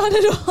 Done You've it all. done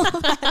it all.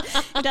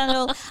 You've done it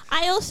all.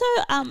 I also,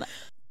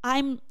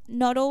 I'm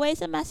not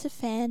always a massive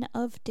fan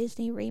of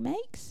Disney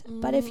remakes,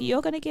 but if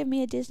you're going to give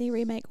me a Disney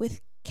remake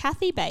with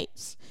Kathy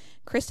Bates,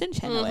 Kristen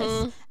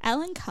Chenoweth,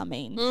 Alan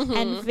Cumming,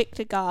 and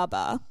Victor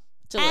Garber,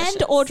 Delicious.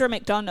 and Audra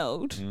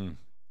McDonald,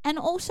 and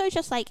also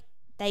just like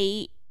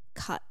they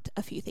cut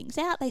a few things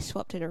out, they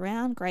swapped it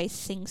around. Grace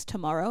sings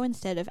Tomorrow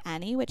instead of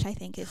Annie, which I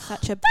think is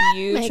such a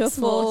makes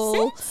more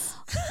beautiful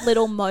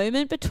little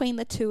moment between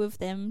the two of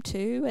them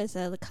too, as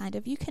a kind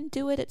of, you can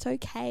do it, it's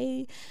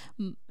okay,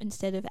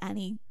 instead of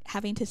Annie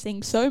having to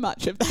sing so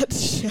much of that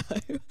show.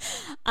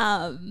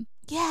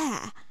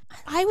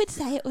 I would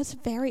say it was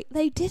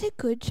they did a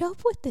good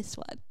job with this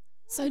one.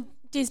 So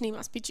Disney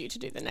must be due to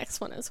do the next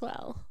one as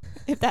well.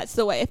 If that's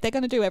the way, if they're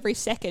going to do every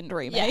second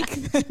remake,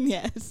 then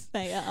yes,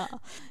 they are.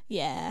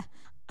 Yeah.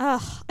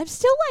 I'm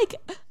still like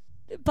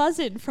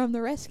buzzing from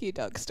the rescue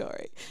dog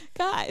story.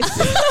 Guys,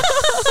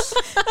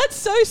 that's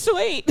so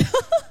sweet.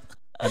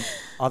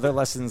 Other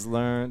lessons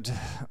learned.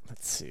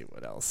 Let's see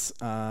what else.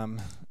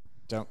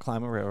 Don't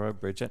climb a railroad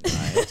bridge at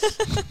night.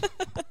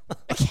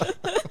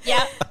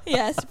 Yeah.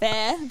 Yes,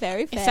 fair,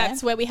 very fair. If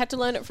that's where we had to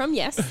learn it from,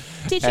 yes.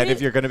 Did And you?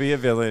 if you're going to be a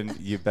villain,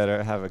 you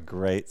better have a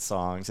great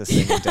song to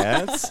sing and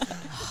dance,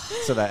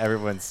 so that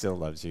everyone still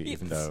loves you,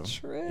 even though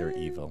you're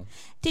evil.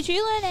 Did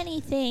you learn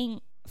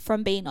anything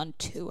from being on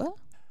tour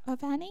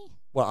of Annie?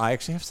 Well, I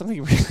actually have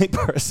something really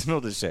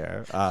personal to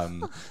share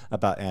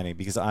about Annie,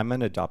 because I'm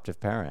an adoptive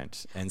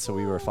parent, and so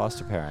we were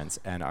foster parents,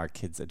 and our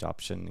kids'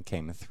 adoption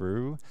came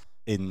through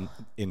in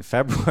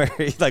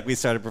February. Like, we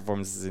started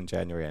performances in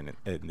January, and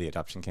the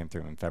adoption came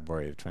through in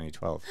February of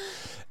 2012,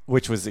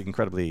 which was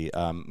incredibly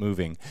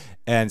moving.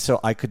 And so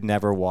I could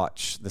never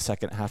watch the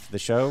second half of the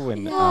show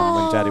when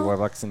Daddy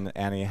Warbucks and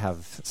Annie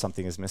have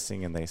Something Is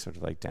Missing, and they sort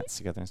of like dance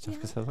together and stuff,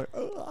 because I was like,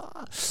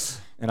 oh.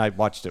 And I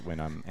watched it when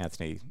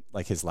Anthony,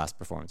 like his last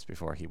performance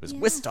before he was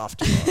whisked off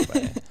to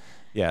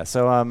Norway.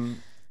 So I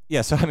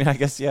mean, I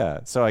guess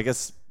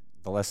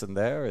the lesson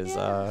there is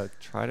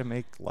try to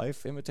make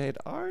life imitate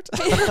art.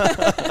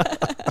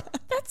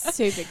 That's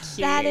super cute.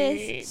 That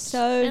is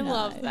so I nice.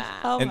 love that.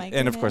 Oh my and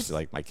of goodness. course,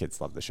 like, my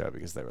kids love the show,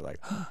 because they were like,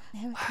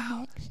 Never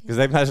connection. because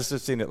they must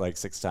have seen it like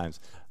 6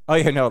 times. Oh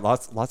yeah, no,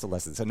 lots of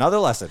lessons. Another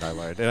lesson I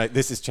learned, and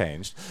this has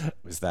changed,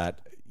 was that,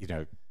 you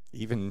know,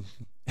 even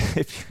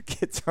if your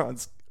kids are on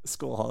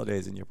school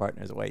holidays and your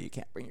partner's away, you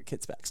can't bring your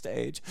kids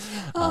backstage.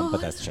 But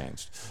that's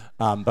changed.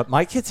 But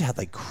my kids had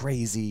like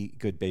crazy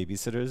good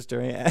babysitters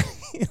during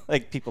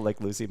like people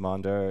like Lucy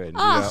Monder and you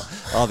know,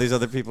 all these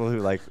other people who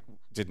like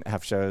didn't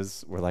have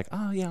shows were like,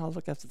 oh yeah, I'll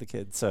look after the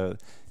kids. So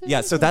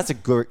yeah, so that's a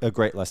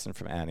great lesson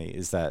from Annie,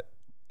 is that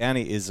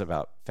Annie is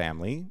about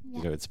family.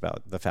 You know, it's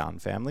about the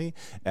found family.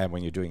 And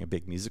when you're doing a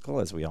big musical,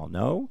 as we all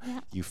know,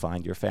 you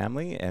find your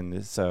family.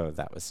 And so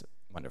that was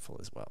wonderful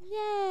as well.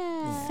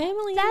 Yeah.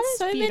 Family That in is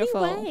so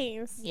beautiful. many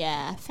ways.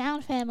 Yeah,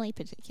 found family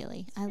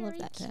particularly. I love very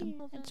that term.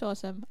 cute. It's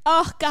awesome.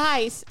 Oh,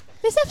 guys,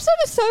 this episode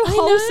is so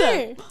wholesome.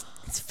 I know.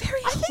 It's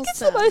very I think it's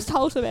the most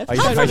wholesome episode. Are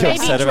you Apart from Are you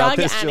maybe upset about drug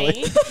this, Annie.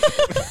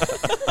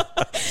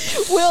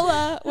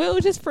 Julie? We'll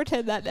just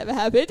pretend that never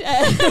happened.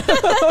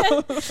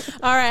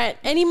 All right.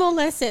 Any more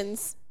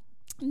lessons?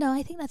 No,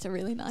 I think that's a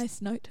really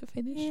nice note to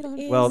finish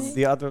on. Well,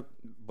 the other,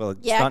 it's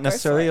Yeah, not go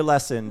necessarily for a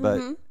lesson, but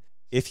Mm-hmm.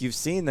 if you've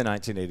seen the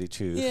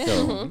 1982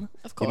 film,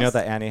 Of you know course.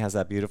 that Annie has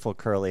that beautiful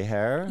curly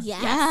hair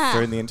Yeah.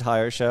 during the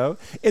entire show.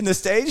 In the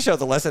stage show,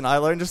 the lesson I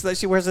learned is that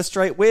she wears a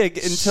straight wig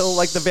until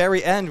like the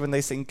very end when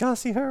they sing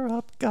 "Gussie her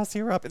up, Gussie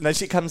her up," and then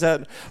she comes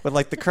out with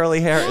like the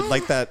curly hair and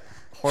like that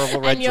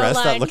horrible red And you're dress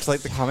that like- looks like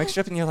the comic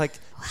strip, and you're like,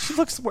 she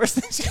looks worse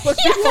than she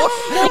looked before.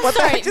 What the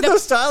sorry, heck did the-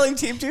 those styling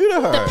team do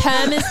to her?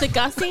 Perm is the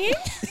gussying.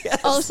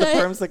 Yes, Also- the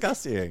perm's the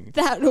gussying.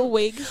 That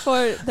wig for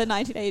the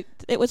 1980,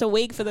 it was a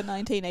wig for the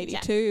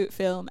 1982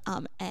 film,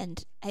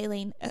 and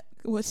Aileen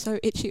was so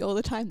itchy all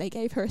the time they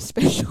gave her a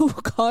special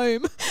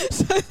comb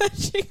so that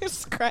she could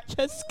scratch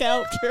her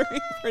scalp during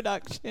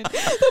production.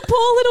 The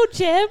poor little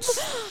gem.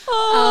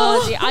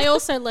 Oh, gee. I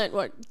also learnt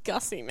what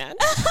gussy meant.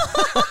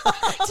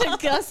 To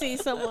gussy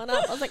someone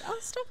up. I was like, oh,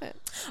 stop it.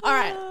 All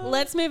right,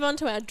 let's move on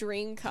to our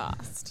dream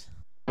cast.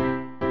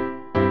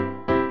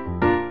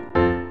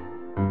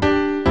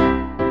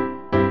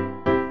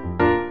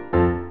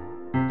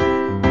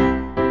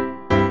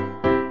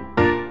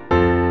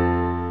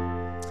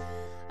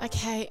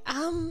 Okay,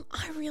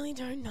 I really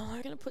don't know.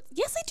 I'm gonna put.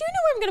 Yes, I do know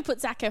where I'm gonna put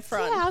Zac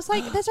Efron. Yeah, I was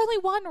like, there's only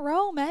one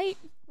role, mate.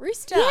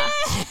 Rooster.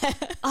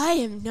 I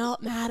am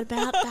not mad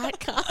about that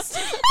cast.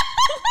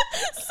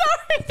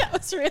 Sorry, that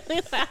was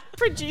really loud.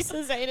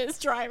 Producer Zeta's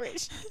dry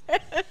reach.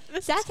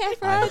 Zac I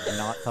Efron. had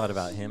not thought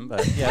about him,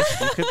 but yes,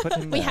 you could put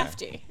him We there. have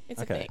to.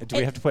 It's Okay. a thing. Do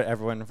we have to put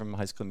everyone from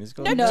High School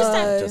Musical? No, in just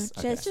there? Zac.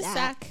 okay. Just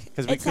Zac.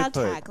 Because we It's our could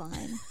put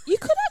tagline. You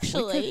could we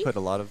actually. could put a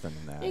lot of them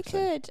in there. You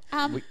actually. could.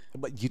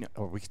 But you know,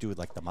 or we could do it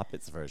like the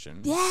Muppets version.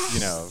 Yes.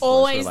 You know,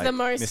 Always where, the like,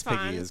 most Miss fun.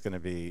 Piggy is going to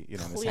be,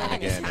 Miss Clearly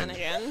Hannigan. Miss and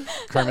Hannigan.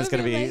 Kermit's would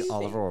going to be be amazing.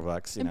 Oliver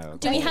Roebucks. Do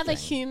that we whole have a thing.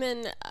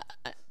 human,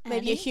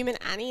 maybe a Annie? human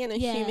Annie and a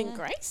Yeah. human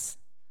Grace?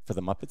 For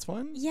the Muppets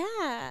one? Yeah,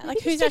 Maybe like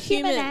just who's a our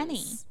human humans?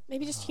 Annie.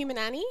 Maybe just human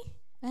Annie?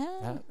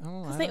 Oh,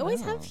 Because I they don't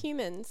always know. have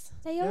humans.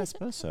 They Yeah, I always.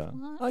 suppose so.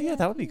 What? Oh, yeah,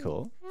 that would be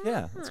cool.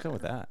 Yeah, let's go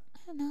with that.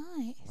 Oh,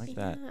 nice. I like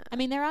that. Yeah. I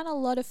mean, there aren't a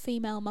lot of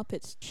female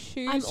Muppets to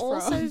choose I'm from.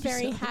 also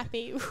very so-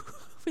 happy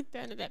with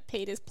Bernadette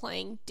Peters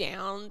playing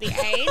down the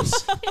age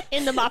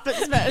in the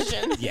Muppets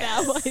version.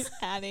 Now plays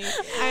Annie.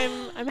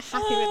 I'm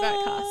happy with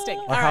that casting.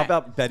 Or All how right.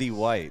 about Betty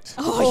White?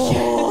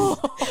 Oh,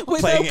 yes.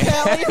 With Playing a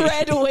curly Annie.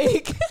 red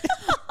wig.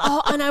 Oh,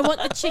 and I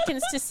want the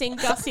chickens to sing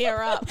Gussie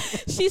her up.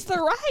 She's the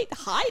right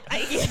height, I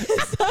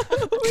guess.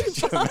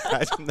 Could you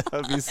imagine? That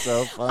would be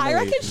so funny. I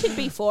reckon she'd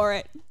be for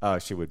it. Oh,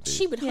 she would be.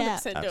 She would 100% Yeah.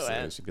 do Absolutely.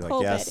 it. She'd be like,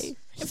 Poor yes. Betty. If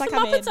It's the like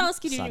I'm Muppets in.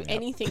 ask you to Sign do me up.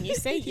 anything, you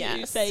say yes.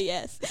 You say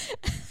yes.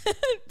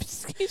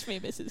 Excuse me,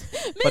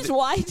 Miss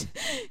White.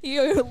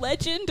 You're a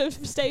legend of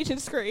stage and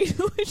screen.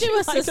 Would Do you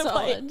us like a to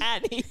play solid.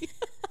 Annie?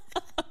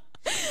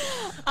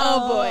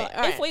 Oh, boy. All If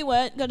right. we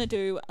weren't going to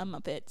do a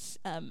Muppets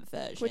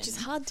version. Which is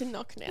hard to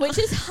knock now. Which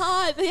is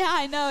hard. Yeah,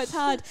 I know, it's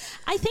hard.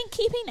 I think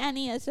keeping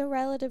Annie as a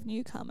relative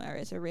newcomer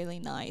is a really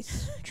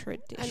nice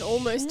tradition. and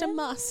almost a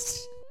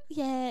must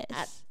Yes.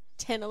 at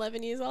 10,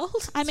 11 years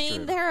old. I mean,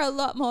 true. there are a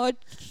lot more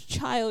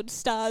child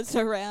stars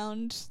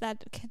around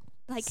that can,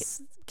 like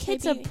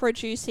kids maybe are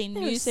producing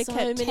There music are so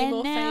at many 10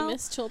 more now.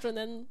 famous children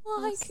than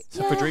Like, us.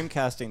 So for dream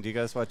casting, do you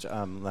guys watch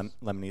Lemony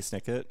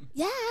Snicket?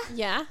 yeah.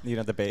 Yeah. You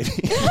know, the baby.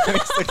 Lemony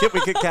Snicket, we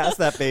could cast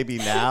that baby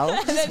now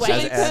as wait.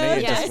 Annie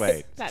and Yes. just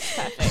wait. That's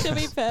perfect. She'll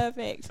be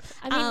perfect.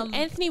 I mean,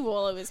 Anthony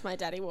Warlow is my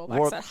daddy Warbucks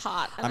War- at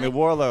heart. I mean,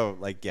 Warlow,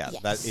 like, yeah,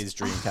 that Yes. is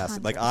dream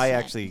casting. Like, I 100%.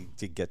 actually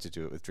did get to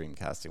do it with dream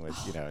casting with,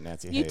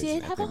 Nancy You Hayes did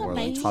and have Anthony an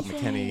Warlow and Todd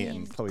amazing- McKinney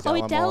and Chloe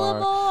Chloe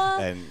Delamore.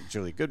 and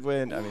Julie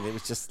Goodwin. I mean, it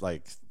was just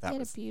like, that Get a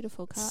was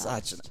beautiful cast.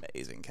 such an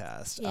amazing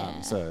cast.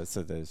 Yeah. So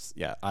there's,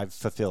 I've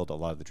fulfilled a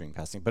lot of the dream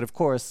casting. But of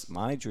course,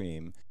 my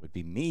dream would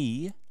be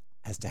me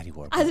as Daddy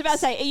Warbucks. I was about to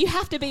say, you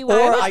have to be Or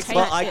one.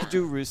 I could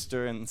do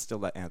Rooster and still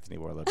let Anthony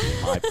Warlow be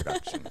my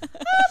production.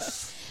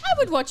 I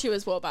would watch you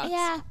as Warbucks.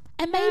 Yeah.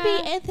 And maybe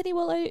Anthony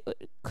Willow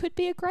could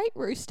be a great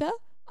rooster.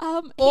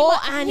 Or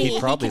Annie. He'd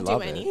probably he could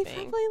love do it. He'd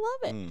anything. probably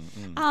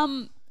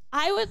love it.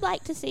 I would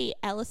like to see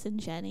Alison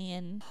Janney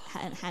and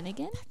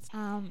Hannigan,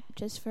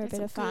 just for a bit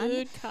of fun.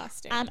 Good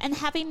casting. And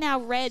having now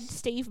read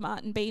Steve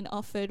Martin being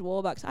offered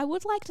Warbucks, I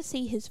would like to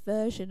see his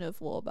version of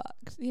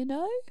Warbucks. You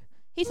know,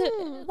 he's a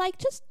like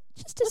just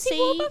to was see.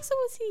 he Warbucks or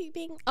was he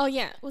being? Oh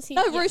yeah, was he?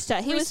 No, yeah.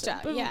 Rooster. He Rooster,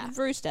 was yeah.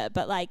 Rooster,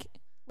 but like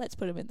let's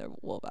put him in the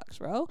Warbucks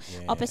role.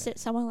 Yeah. Opposite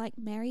someone like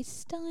Mary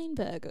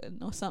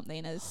Steenburgen or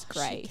something as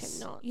Grace. She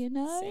cannot you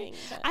know? sing,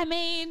 but I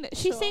mean,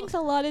 she sure. sings a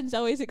lot in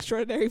Zoe's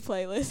Extraordinary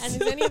Playlist.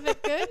 And is any of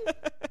it good?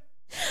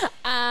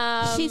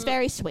 She's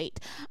very sweet.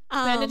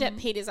 Bernadette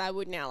Peters, I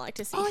would now like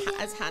to see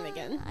as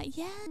Hannigan.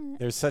 Yeah.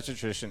 There's such a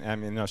tradition. I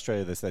mean, in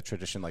Australia, there's that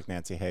tradition. Like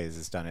Nancy Hayes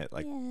has done it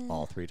like Yeah.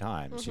 all 3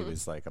 times. Mm-hmm. She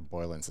was like a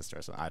Boylan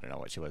sister. So I don't know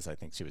what she was. I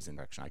think she was in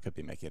Direction. I could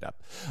be making it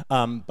up.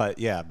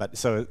 But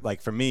so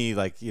like for me,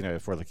 like, you know,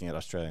 if we're looking at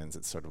Australians,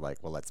 it's sort of like,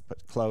 well, let's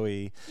put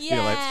Chloe. You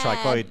know, let's try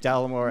Yeah. Chloe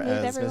Dallimore Move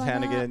as Miss everyone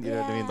Hannigan. up, You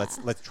know what I mean? yeah.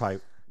 Let's try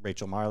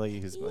Rachel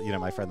Marley, who's you know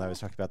my friend that I was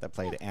talking about that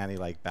played Annie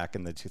like back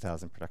in the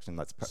 2000 production.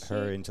 Let's put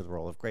her into the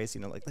role of Grace. You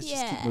know, like let's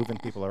just keep moving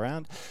people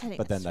around. think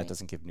But then that's that sweet.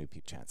 doesn't give new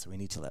people a chance. So we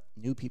need to let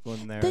new people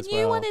in there The as new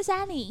well. one is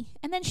Annie,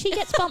 and then she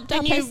gets bumped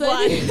up new as the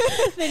one.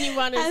 The new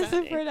one is as the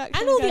Annie. production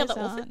And all the goes other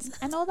on. orphans.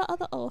 and all the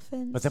other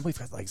orphans. But then we've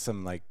got like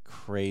some like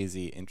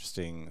crazy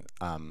interesting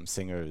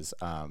singers.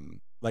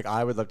 Like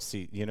I would love to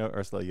see, you know,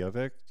 Ursula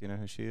Jovic. Do you know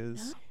who she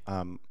is?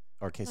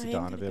 Or Casey I am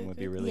gonna Donovan would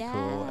be Google. really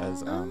cool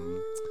as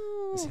Oh.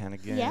 Miss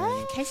Hannigan.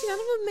 Yeah. Casey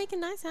Donovan would make a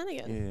nice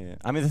Hannigan. Yeah.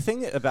 I mean, the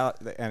thing about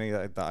Annie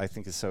that I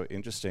think is so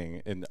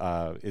interesting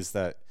is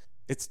that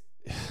it's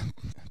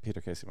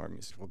Peter Casey Moore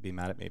music will be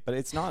mad at me, but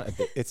it's not.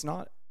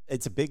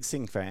 It's a big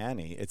sing for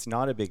Annie. It's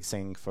not a big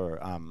sing for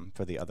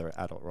the other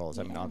adult roles.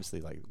 I mean,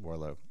 obviously, like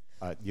Warlow,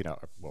 Jenna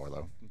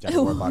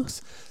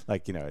Warbucks,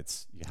 like you know,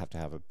 you have to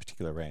have a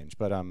particular range,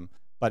 but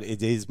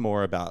it is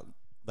more about.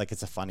 Like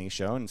it's a funny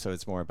show, and so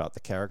it's more about the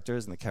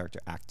characters and the character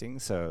acting.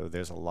 So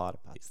there's a lot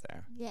of pieces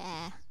there.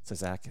 Yeah. So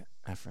Zac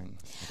Efron,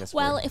 I guess.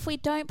 Well, if we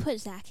don't put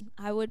Zac,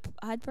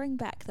 I'd bring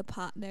back the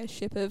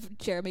partnership of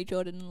Jeremy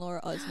Jordan and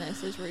Laura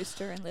Osnes as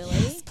Rooster and Lily.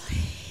 Yes,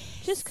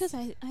 please. Just because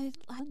I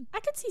I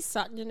could see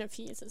Sutton in a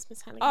few years as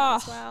Miss Hannigan Oh.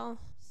 as well.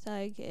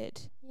 so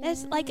good.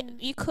 There's like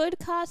you could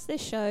cast this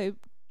show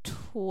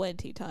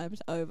 20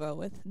 times over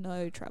with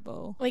no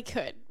trouble. We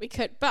could,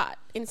 but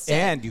instead,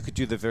 and you could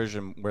do the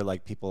version where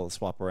like people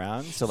swap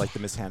around. So like the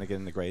Miss Hannigan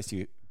and the Grace,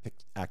 you pick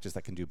actors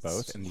that can do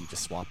both, and you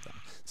just swap them.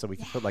 So we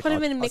could put like Put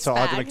 'em in a mixed so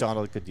Audra bag.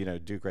 McDonald could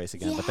do Grace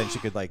again, but then she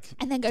could like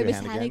And then go do Miss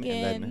Hannigan,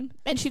 Hannigan.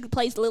 And she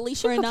plays Lily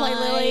she for a could play night.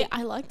 Lily.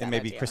 I like that. and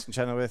maybe idea. Kristen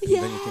Chenoweth, and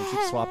then you can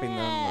keep swapping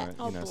them. Or,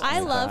 Oh, you know, bless. something I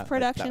like love that.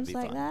 productions That'd be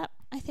like fun. that.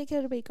 I think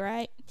it'll be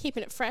great.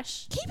 Keeping it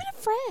fresh. Keeping it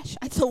fresh.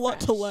 It's a lot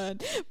to learn,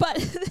 but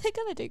they're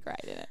gonna do great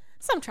in it.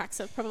 Some tracks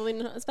are probably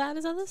not as bad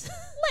as others.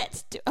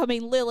 Let's do. I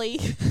mean, Lily,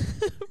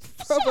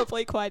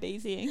 probably quite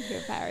easy in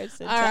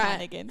comparison to All right.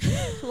 Hannigan.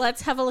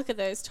 Let's have a look at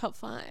those top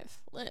 5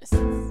 lists.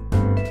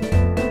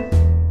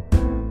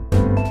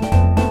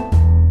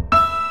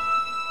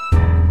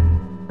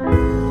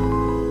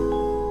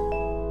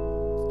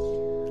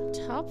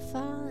 Top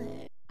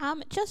 5.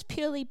 Just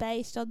purely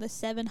based on the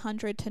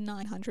 700 to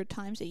 900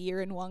 times a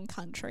year in one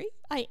country,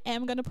 I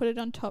am going to put it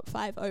on top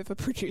 5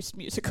 overproduced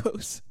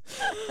musicals.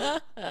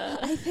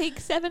 I think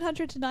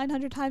 700 to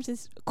 900 times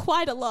is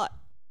quite a lot.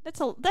 That's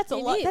a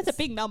lot. It That's a is.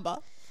 big number.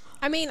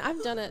 I mean,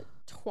 I've done it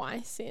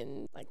twice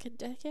in like a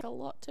decade. A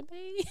lot to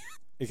be.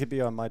 It could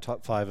be on my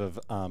top 5 of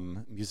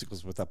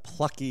musicals with a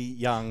plucky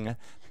young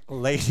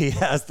lady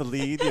as the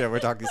lead. You know, we're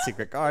talking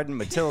Secret Garden,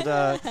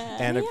 Matilda,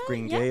 Anne of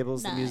Green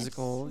Gables, the nice.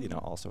 musical. You know,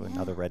 also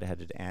another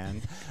redheaded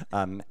Anne,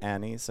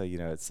 Annie. So you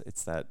know,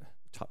 it's that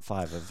top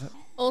 5 of.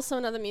 Also,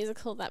 another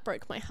musical that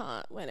broke my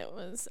heart when it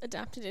was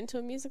adapted into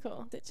a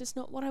musical. That's just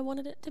not what I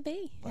wanted it to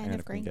be. Anne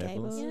of Green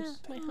Gables. Yeah,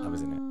 my I heart.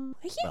 was in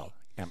it. Yeah. Well,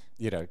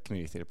 you know,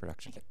 community theater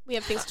production. We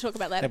have things to talk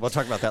about Hey, later. we'll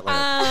talk about that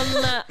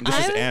later. This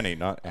is I would- Annie,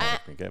 not Anne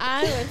of Green Gables.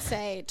 I would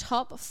say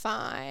top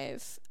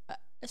 5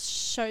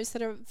 shows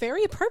that are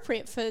very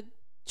appropriate for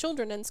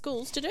children and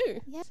schools to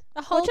do. Yeah.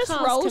 The whole Or just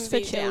cast roles can for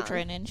be down.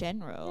 children in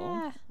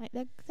general. Yeah.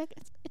 Like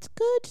it's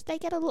good. They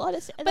get a lot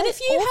of. But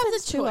if you have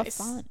the too are choice,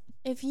 fun.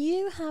 if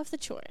you have the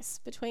choice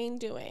between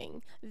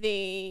doing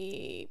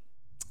the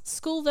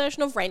school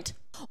version of Rent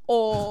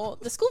or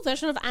the school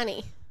version of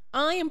Annie,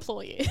 I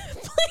implore you,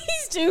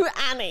 please do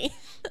Annie.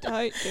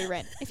 Don't do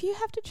Rent. If you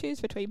have to choose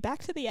between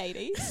Back to the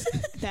 80s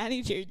and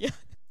Annie Jr.,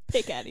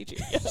 pick Annie Jr.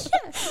 Yes.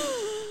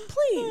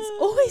 Please,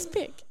 always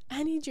pick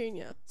Annie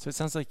Jr. So it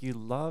sounds like you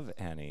love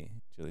Annie,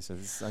 Julie. So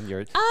this is on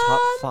your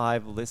top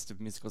 5 list of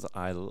musicals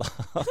I love.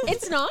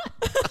 It's not.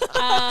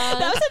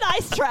 That was a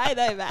nice try,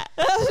 though, Matt.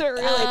 That was a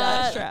really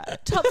nice try.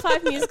 Top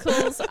 5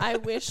 musicals I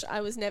wish I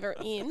was never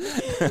in.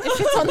 If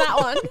it's on that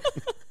one.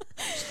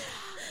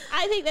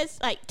 I think there's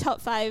like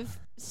top 5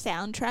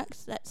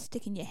 soundtracks that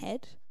stick in your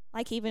head.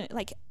 Like even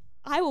like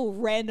I will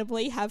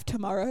randomly have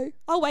Tomorrow.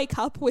 I'll wake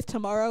up with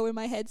Tomorrow in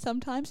my head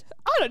sometimes.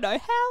 I don't know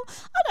how.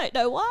 I don't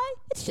know why.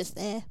 It's just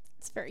there.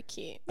 It's very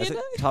cute. I think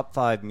top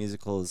 5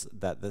 musicals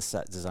that the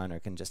set designer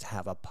can just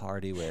have a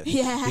party with.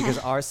 Yeah. Because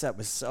our set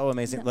was so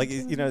amazing. Like,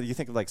 you know, you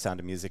think of like Sound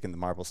of Music and the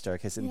marble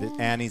staircase, and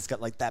Annie's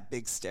got like that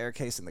big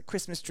staircase and the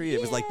Christmas tree.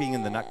 It was like being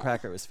in the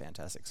Nutcracker. It was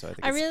fantastic. So I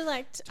think I it's really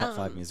liked top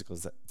 5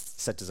 musicals that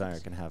set designer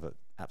can have an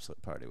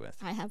absolute party with.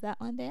 I have that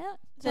one down.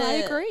 The- I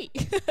agree.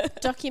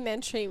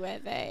 documentary where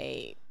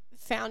they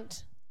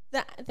found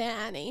their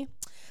Annie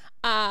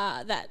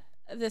that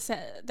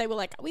they were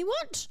like, we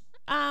want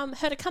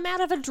her to come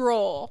out of a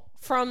drawer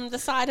from the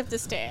side of the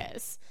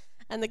stairs.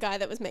 And the guy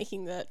that was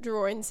making the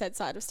drawer in said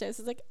side of stairs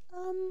was like,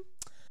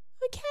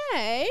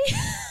 okay.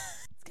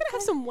 It's going to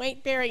have some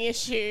weight-bearing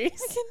issues.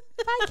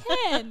 If I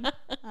can,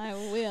 I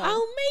will.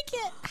 I'll make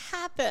it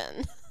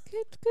happen.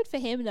 Good for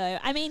him, though.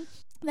 I mean,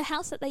 the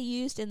house that they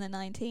used in the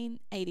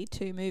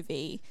 1982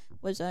 movie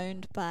was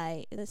owned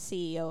by the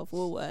CEO of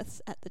Woolworths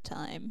at the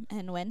time,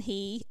 and when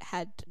he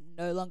had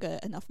no longer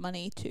enough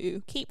money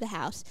to keep the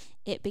house,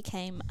 it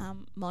became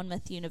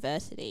Monmouth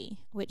University,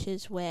 which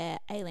is where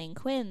Aileen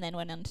Quinn then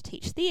went on to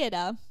teach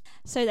theatre.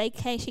 So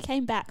she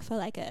came back for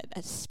like a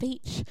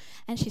speech,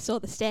 and she saw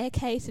the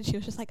staircase, and she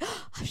was just like,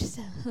 oh, I'm just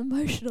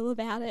emotional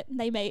about it. And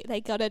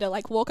they got her to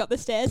like walk up the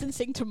stairs and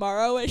sing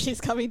Tomorrow as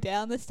she's coming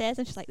down the stairs,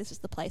 and she's like, this is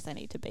the place I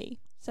need to be.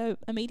 So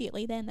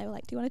immediately then they were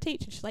like, do you want to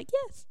teach? And she's like,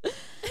 yes.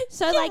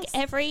 So yes.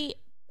 Like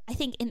I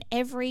think in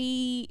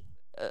every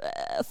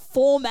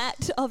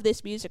format of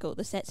this musical,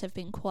 the sets have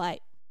been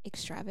quite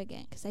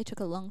extravagant because they took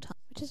a long time,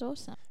 which is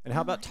awesome. And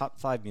how about top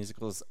 5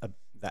 musicals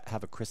that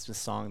have a Christmas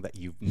song that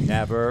you've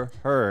never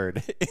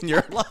heard in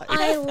your life?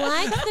 I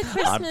like the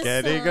Christmas I'm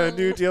getting song. a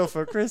new deal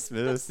for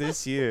Christmas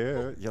this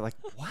year. You're like,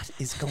 what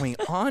is going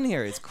on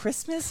here? It's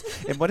Christmas?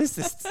 And what is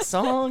this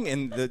song?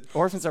 And the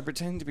orphans are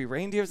pretending to be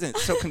reindeers, and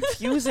it's so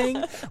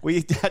confusing.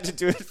 We had to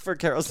do it for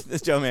Carols in the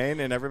Domain,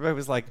 and everybody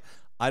was like,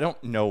 I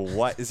don't know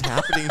what is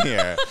happening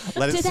here.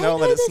 Let it snow,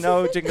 let it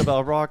snow, Jingle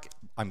Bell Rock.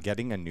 I'm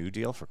getting a new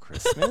deal for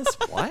Christmas?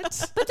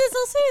 What? But there's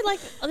also, like,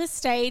 the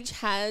stage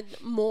had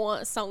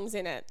more songs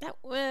in it that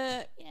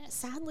were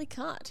sadly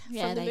cut from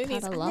the they movies.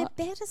 cut a and lot.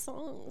 they're better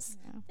songs.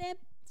 Yeah.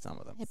 Some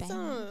of them.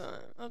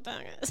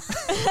 Bangers.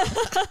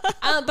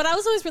 But I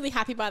was always really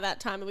happy by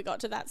that time when we got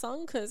to that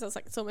song because I was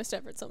like, it's almost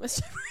over, it's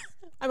almost over.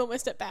 I'm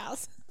almost at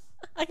bows.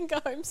 I can go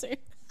home soon.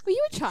 Were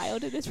you a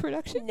child in this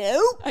production?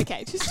 No.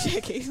 Okay, just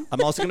checking.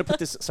 I'm also going to put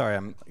this, sorry,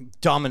 I'm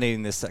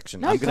dominating this section.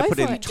 No, I'm going to put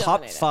go for in it.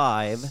 top Dominate it.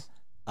 5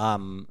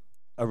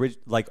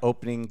 like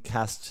opening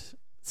cast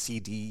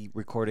CD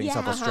recordings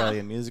of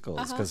Australian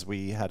musicals, because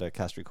we had a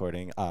cast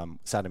recording,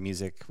 Sound of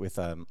Music with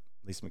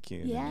Lisa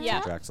McCune and Yeah.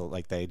 Tim Draxel,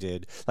 like they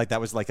did. Like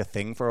that was like a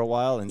thing for a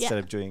while. Instead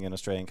of doing an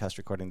Australian cast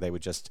recording, they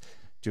would just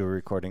do a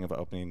recording of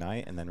opening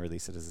night and then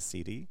release it as a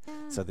CD.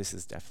 So this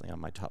is definitely on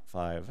my top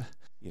 5,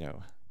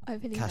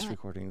 Opening cast night.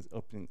 recordings,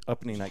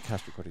 opening night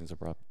cast recordings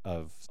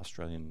of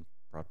Australian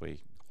Broadway.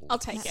 I'll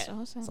take That's it.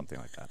 awesome. Something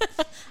like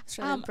that.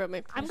 Australian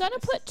Broadway I'm going to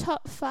put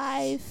top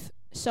 5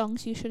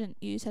 songs you shouldn't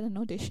use at an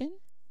audition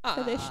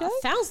for this show.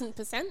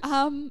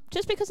 1,000%.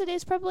 Just because it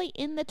is probably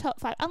in the top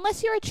 5,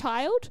 unless you're a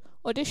child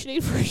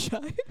auditioning for a show.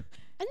 And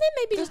then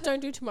maybe just don't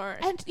do Tomorrow.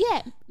 And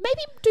yeah,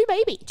 maybe do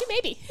maybe. Do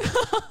maybe.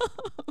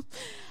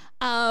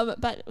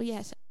 But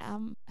yes,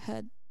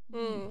 heard.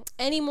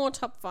 Any more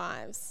top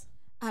 5s?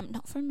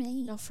 Not from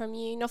me. Not from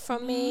you, not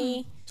from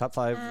me. Top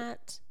 5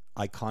 Matt.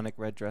 iconic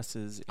red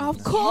dresses in Of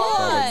Broadway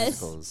course.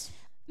 musicals.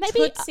 Maybe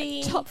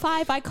Tootsie. top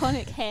 5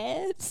 iconic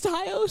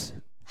hairstyles.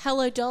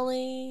 Hello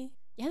Dolly.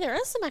 Yeah, there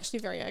are some actually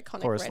very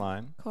iconic Chorus red.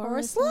 line.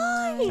 Chorus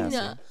line. Cassie.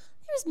 There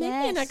was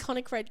maybe an Yes.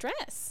 iconic red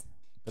dress.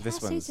 But this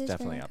Cassie's one's is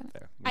definitely very up iconic.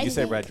 there. I When you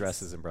say think red it's-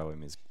 dresses in Broadway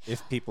music,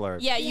 if people are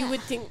Yeah, you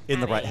would think in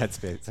the right Annie.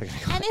 headspace, they're going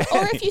to go And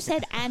or if you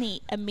said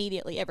Annie,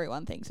 immediately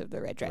everyone thinks of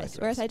the red dress. dress.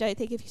 Whereas I don't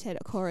think if you said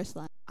a chorus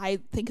line, I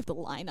think of the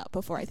lineup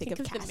before I think of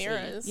the Cassie.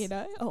 mirrors. You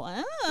know? Oh,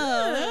 wow.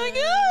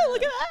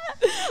 Look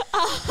at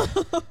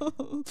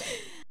that.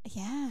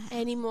 Yeah.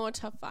 Any more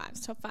top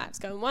 5s? Top 5s.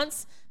 Going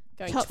once,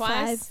 going Top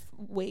twice.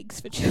 5 wigs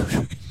for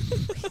children.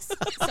 It's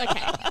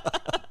okay.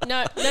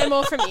 No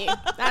more from you.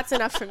 That's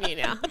enough from you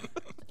now.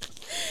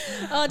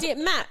 Oh dear,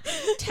 Matt,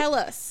 tell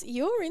us.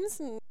 You're in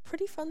some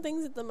pretty fun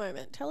things at the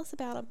moment. Tell us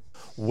about them.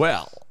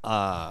 Well,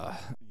 I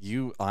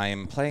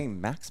am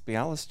playing Max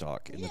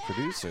Bialystock in the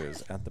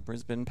producers at the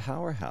Brisbane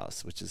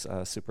Powerhouse, which is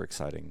super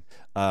exciting.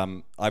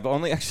 I've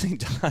only actually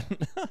done,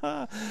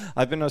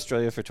 I've been in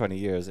Australia for 20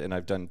 years, and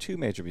I've done 2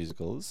 major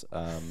musicals.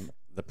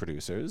 The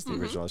producers, the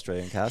original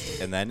Australian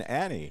cast, and then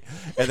Annie.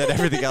 And then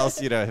everything else,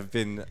 have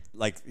been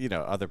like,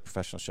 other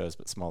professional shows,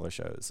 but smaller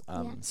shows.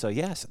 So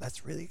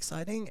that's really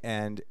exciting.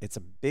 And it's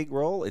a big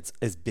role. It's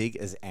as big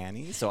as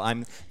Annie. So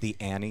I'm the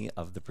Annie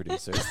of the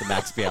producers, the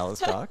Max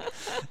Bialystock.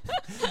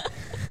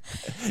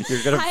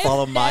 You're going to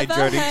follow my never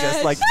journey heard-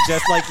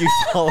 just like you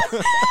follow.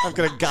 I'm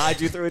going to guide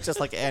you through it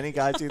just like Annie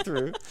guides you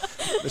through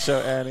the show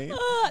Annie.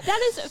 That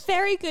is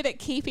very good at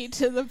keeping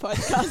to the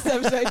podcast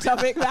episode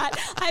topic, Matt.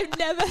 I've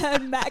never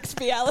heard Max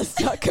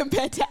Bialystock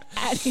compared to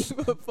Annie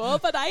before,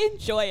 but I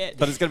enjoy it.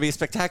 But it's going to be a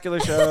spectacular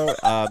show.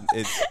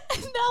 It's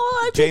No,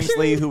 I'm James picturing-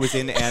 Lee, who was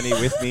in Annie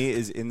with me,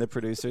 is in the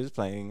producers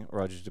playing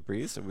Roger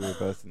Debris. So we were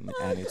both in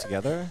Annie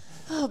together.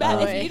 Oh, Matt,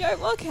 boy. if you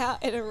don't walk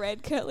out in a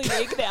red curly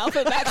wig now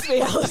for Max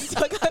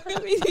Bialystock, I'm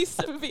going to be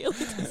severely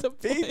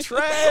disappointed.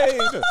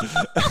 Betrayed!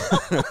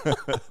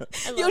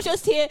 You'll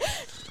just hear,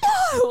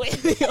 no, in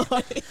the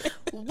audience.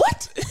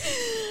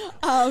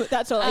 What?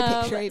 That's all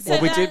I'm picturing. so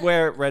Well, we that- did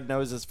wear red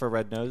noses for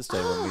Red Nose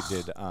Day when we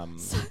did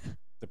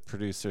the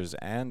producers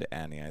and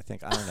Annie. I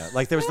think I don't know.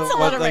 Like there was That's a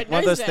lot of one of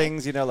Red those Nose Day.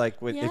 things, you know, like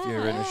if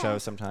you're in a show,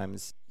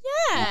 sometimes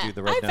you do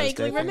the Red I Nose vaguely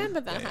Day thing.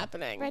 remember that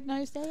happening. Red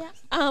Nose Day,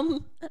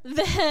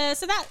 yeah.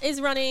 So that is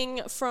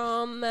running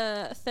from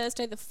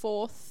Thursday the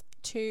 4th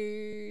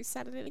to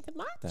Saturday the 5th of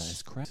March. That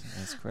is correct.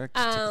 That's correct.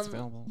 Tickets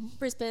available.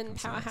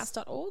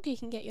 BrisbanePowerhouse.org. You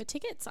can get your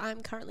tickets.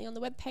 I'm currently on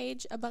the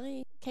webpage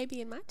buying KB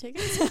and my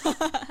tickets.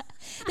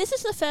 This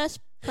is the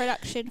first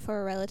production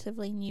for a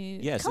relatively new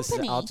Yes, company.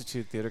 this is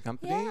Altitude Theatre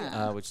Company,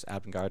 Yeah. which is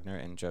Adam Gardner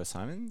and Joe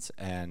Simons,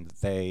 and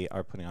they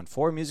are putting on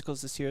 4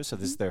 musicals this year. So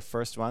this is their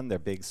first one, their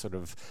big sort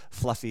of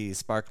fluffy,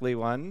 sparkly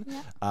one.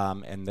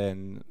 And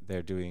then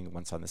they're doing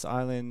Once on This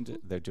Island.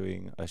 They're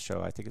doing a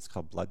show, I think it's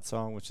called Blood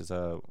Song, which is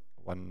a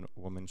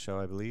one-woman show,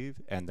 I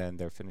believe. And then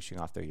they're finishing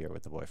off their year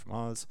with The Boy from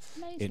Oz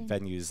in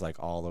venues like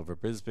all over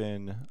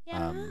Brisbane,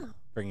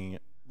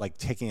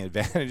 taking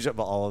advantage of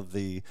all of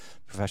the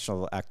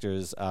professional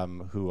actors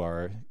who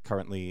are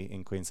currently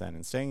in Queensland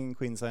and staying in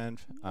Queensland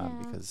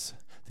because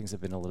things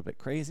have been a little bit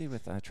crazy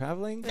with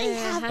traveling. They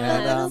have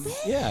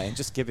And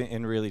just giving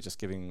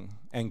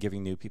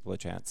new people a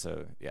chance.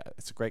 So yeah,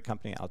 it's a great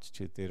company,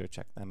 Altitude Theatre.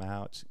 Check them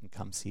out and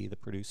come see the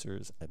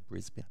producers at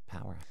Brisbane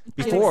Powerhouse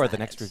before the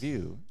next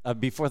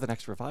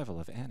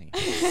revival of Annie.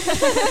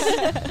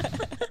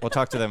 We'll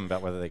talk to them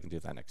about whether they can do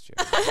that next year.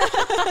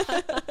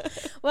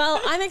 Well,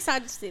 I'm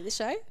excited to see the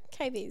show.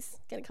 KB's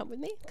going to come with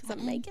me because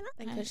I'm making it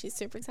and because she's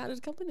super excited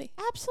to come with me.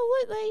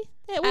 Absolutely.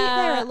 There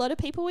are a lot of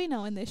people we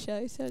know in this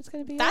show, so it's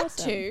going to be That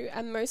awesome. too.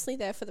 I'm mostly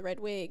there for the red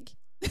wig.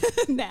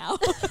 Now.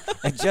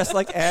 And just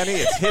like Annie,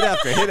 it's hit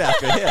after hit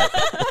after hit.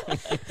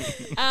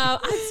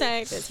 I'd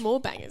say there's more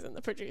bangers in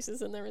the producers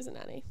than there is in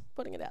Annie.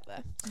 Putting it out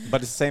there.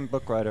 But it's the same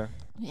book writer,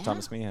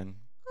 Thomas Meehan.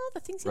 Oh, the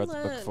things you Wrote the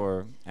learn. book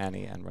for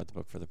Annie and wrote the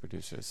book for the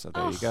producers. So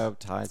there you go.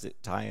 Tie-ins.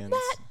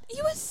 Matt,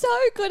 you are so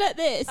good at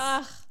this.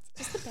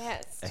 Just the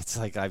best. It's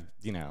like I've,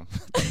 been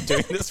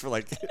doing this for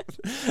like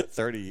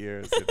 30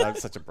 years. And I'm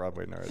such a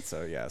Broadway nerd.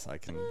 So yes, I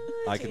can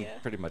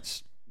pretty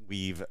much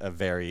weave a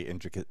very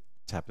intricate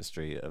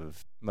tapestry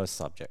of most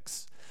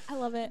subjects. I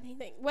love it.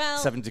 Amazing. Well,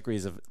 7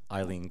 Degrees of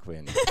Eileen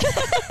Quinn.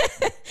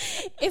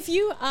 if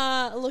you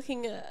are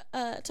looking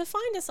to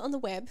find us on the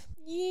web,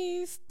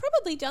 you've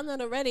probably done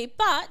that already,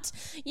 but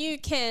you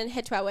can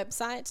head to our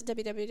website,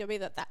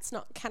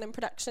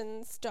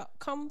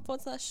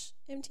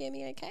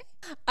 www.that'snotcanonproductions.com/MTMEAK.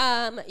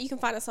 You can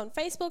find us on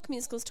Facebook,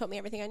 Musicals Taught Me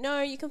Everything I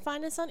Know. You can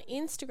find us on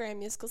Instagram,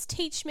 Musicals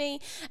Teach Me.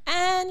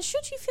 And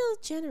should you feel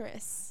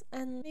generous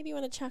and maybe you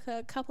want to chuck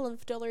a couple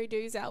of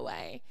dollary-doos our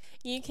way,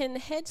 you can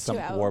head Some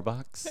to our...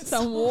 Warbucks.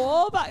 Some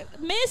war,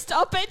 but missed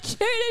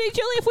opportunity.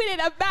 Julie, if we did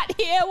a Matt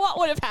here, what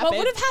would have happened? What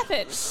would have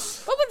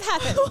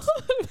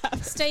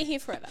happened? Stay here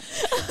forever.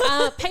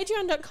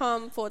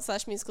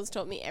 Patreon.com/musicals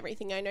taught me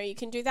everything I know. You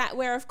can do that.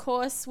 Where, of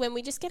course, when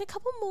we just get a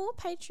couple more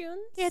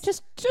Patreons. Yeah,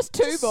 just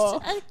two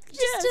more.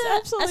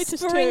 Absolutely just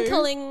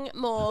sprinkling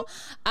more.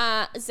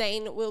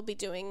 Zane will be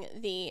doing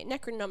the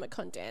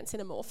Necronomicon dance in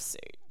a morph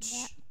suit.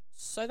 Yeah.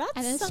 So that's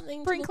and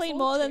something sprinkling to look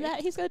more forward than to.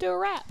 that, he's going to do a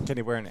rap. Can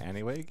he wear an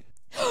Annie wig?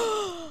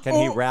 Can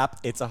he rap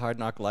It's a Hard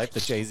Knock Life, the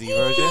Jay-Z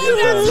version?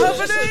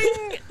 That's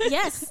happening!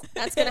 Yes,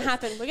 that's going to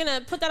happen. We're going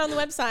to put that on the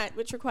website,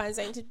 which requires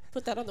Zane to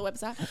put that on the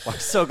website. Well, I'm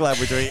so glad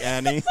we're doing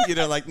Annie.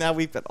 Now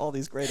we've got all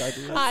these great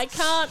ideas. I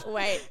can't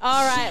wait.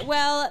 All right.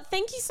 Well,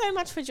 thank you so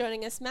much for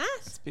joining us, Matt.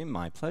 It's been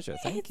my pleasure.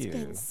 Thank you. It's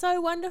been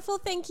so wonderful.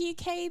 Thank you,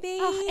 KB.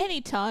 Oh,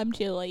 anytime,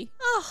 Julie.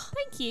 Oh,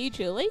 Thank you,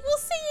 Julie. we'll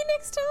see you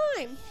next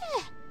time.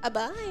 Yeah.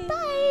 Bye.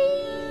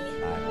 Bye.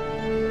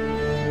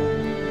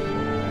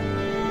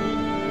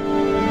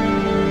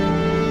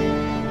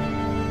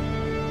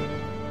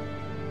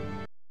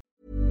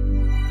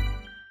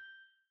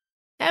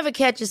 Ever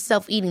catch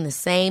yourself eating the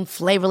same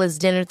flavorless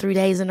dinner 3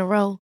 days in a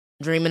row?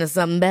 Dreaming of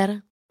something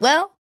better?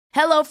 Well,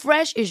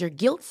 HelloFresh is your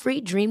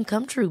guilt-free dream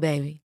come true,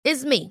 baby.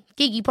 It's me,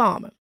 Keke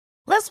Palmer.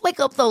 Let's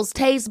wake up those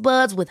taste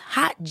buds with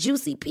hot,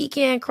 juicy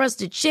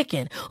pecan-crusted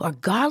chicken or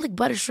garlic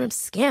butter shrimp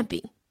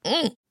scampi.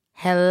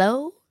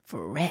 Hello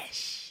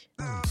Fresh.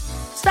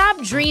 Stop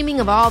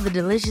dreaming of all the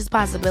delicious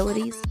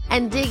possibilities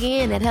and dig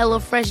in at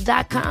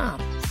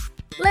HelloFresh.com.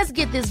 Let's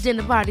get this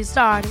dinner party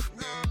started.